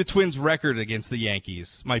the Twins' record against the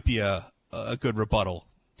Yankees might be a good rebuttal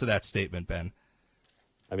to that statement, Ben.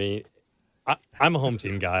 I mean, I'm a home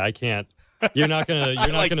team guy. I can't. You're not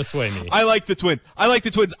gonna sway me. I like the Twins.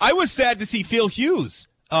 I was sad to see Phil Hughes.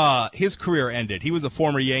 His career ended. He was a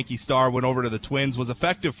former Yankee star, went over to the Twins, was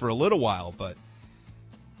effective for a little while, but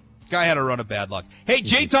guy had a run of bad luck. Hey,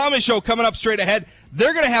 Jay Thomas Show coming up straight ahead.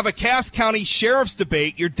 They're going to have a Cass County Sheriff's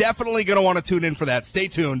debate. You're definitely going to want to tune in for that. Stay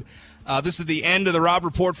tuned. This is the end of the Rob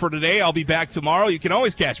Report for today. I'll be back tomorrow. You can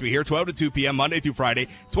always catch me here, 12 to 2 p.m., Monday through Friday,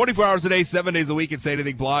 24 hours a day, 7 days a week at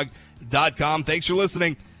SayAnythingBlog.com. Thanks for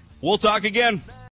listening. We'll talk again.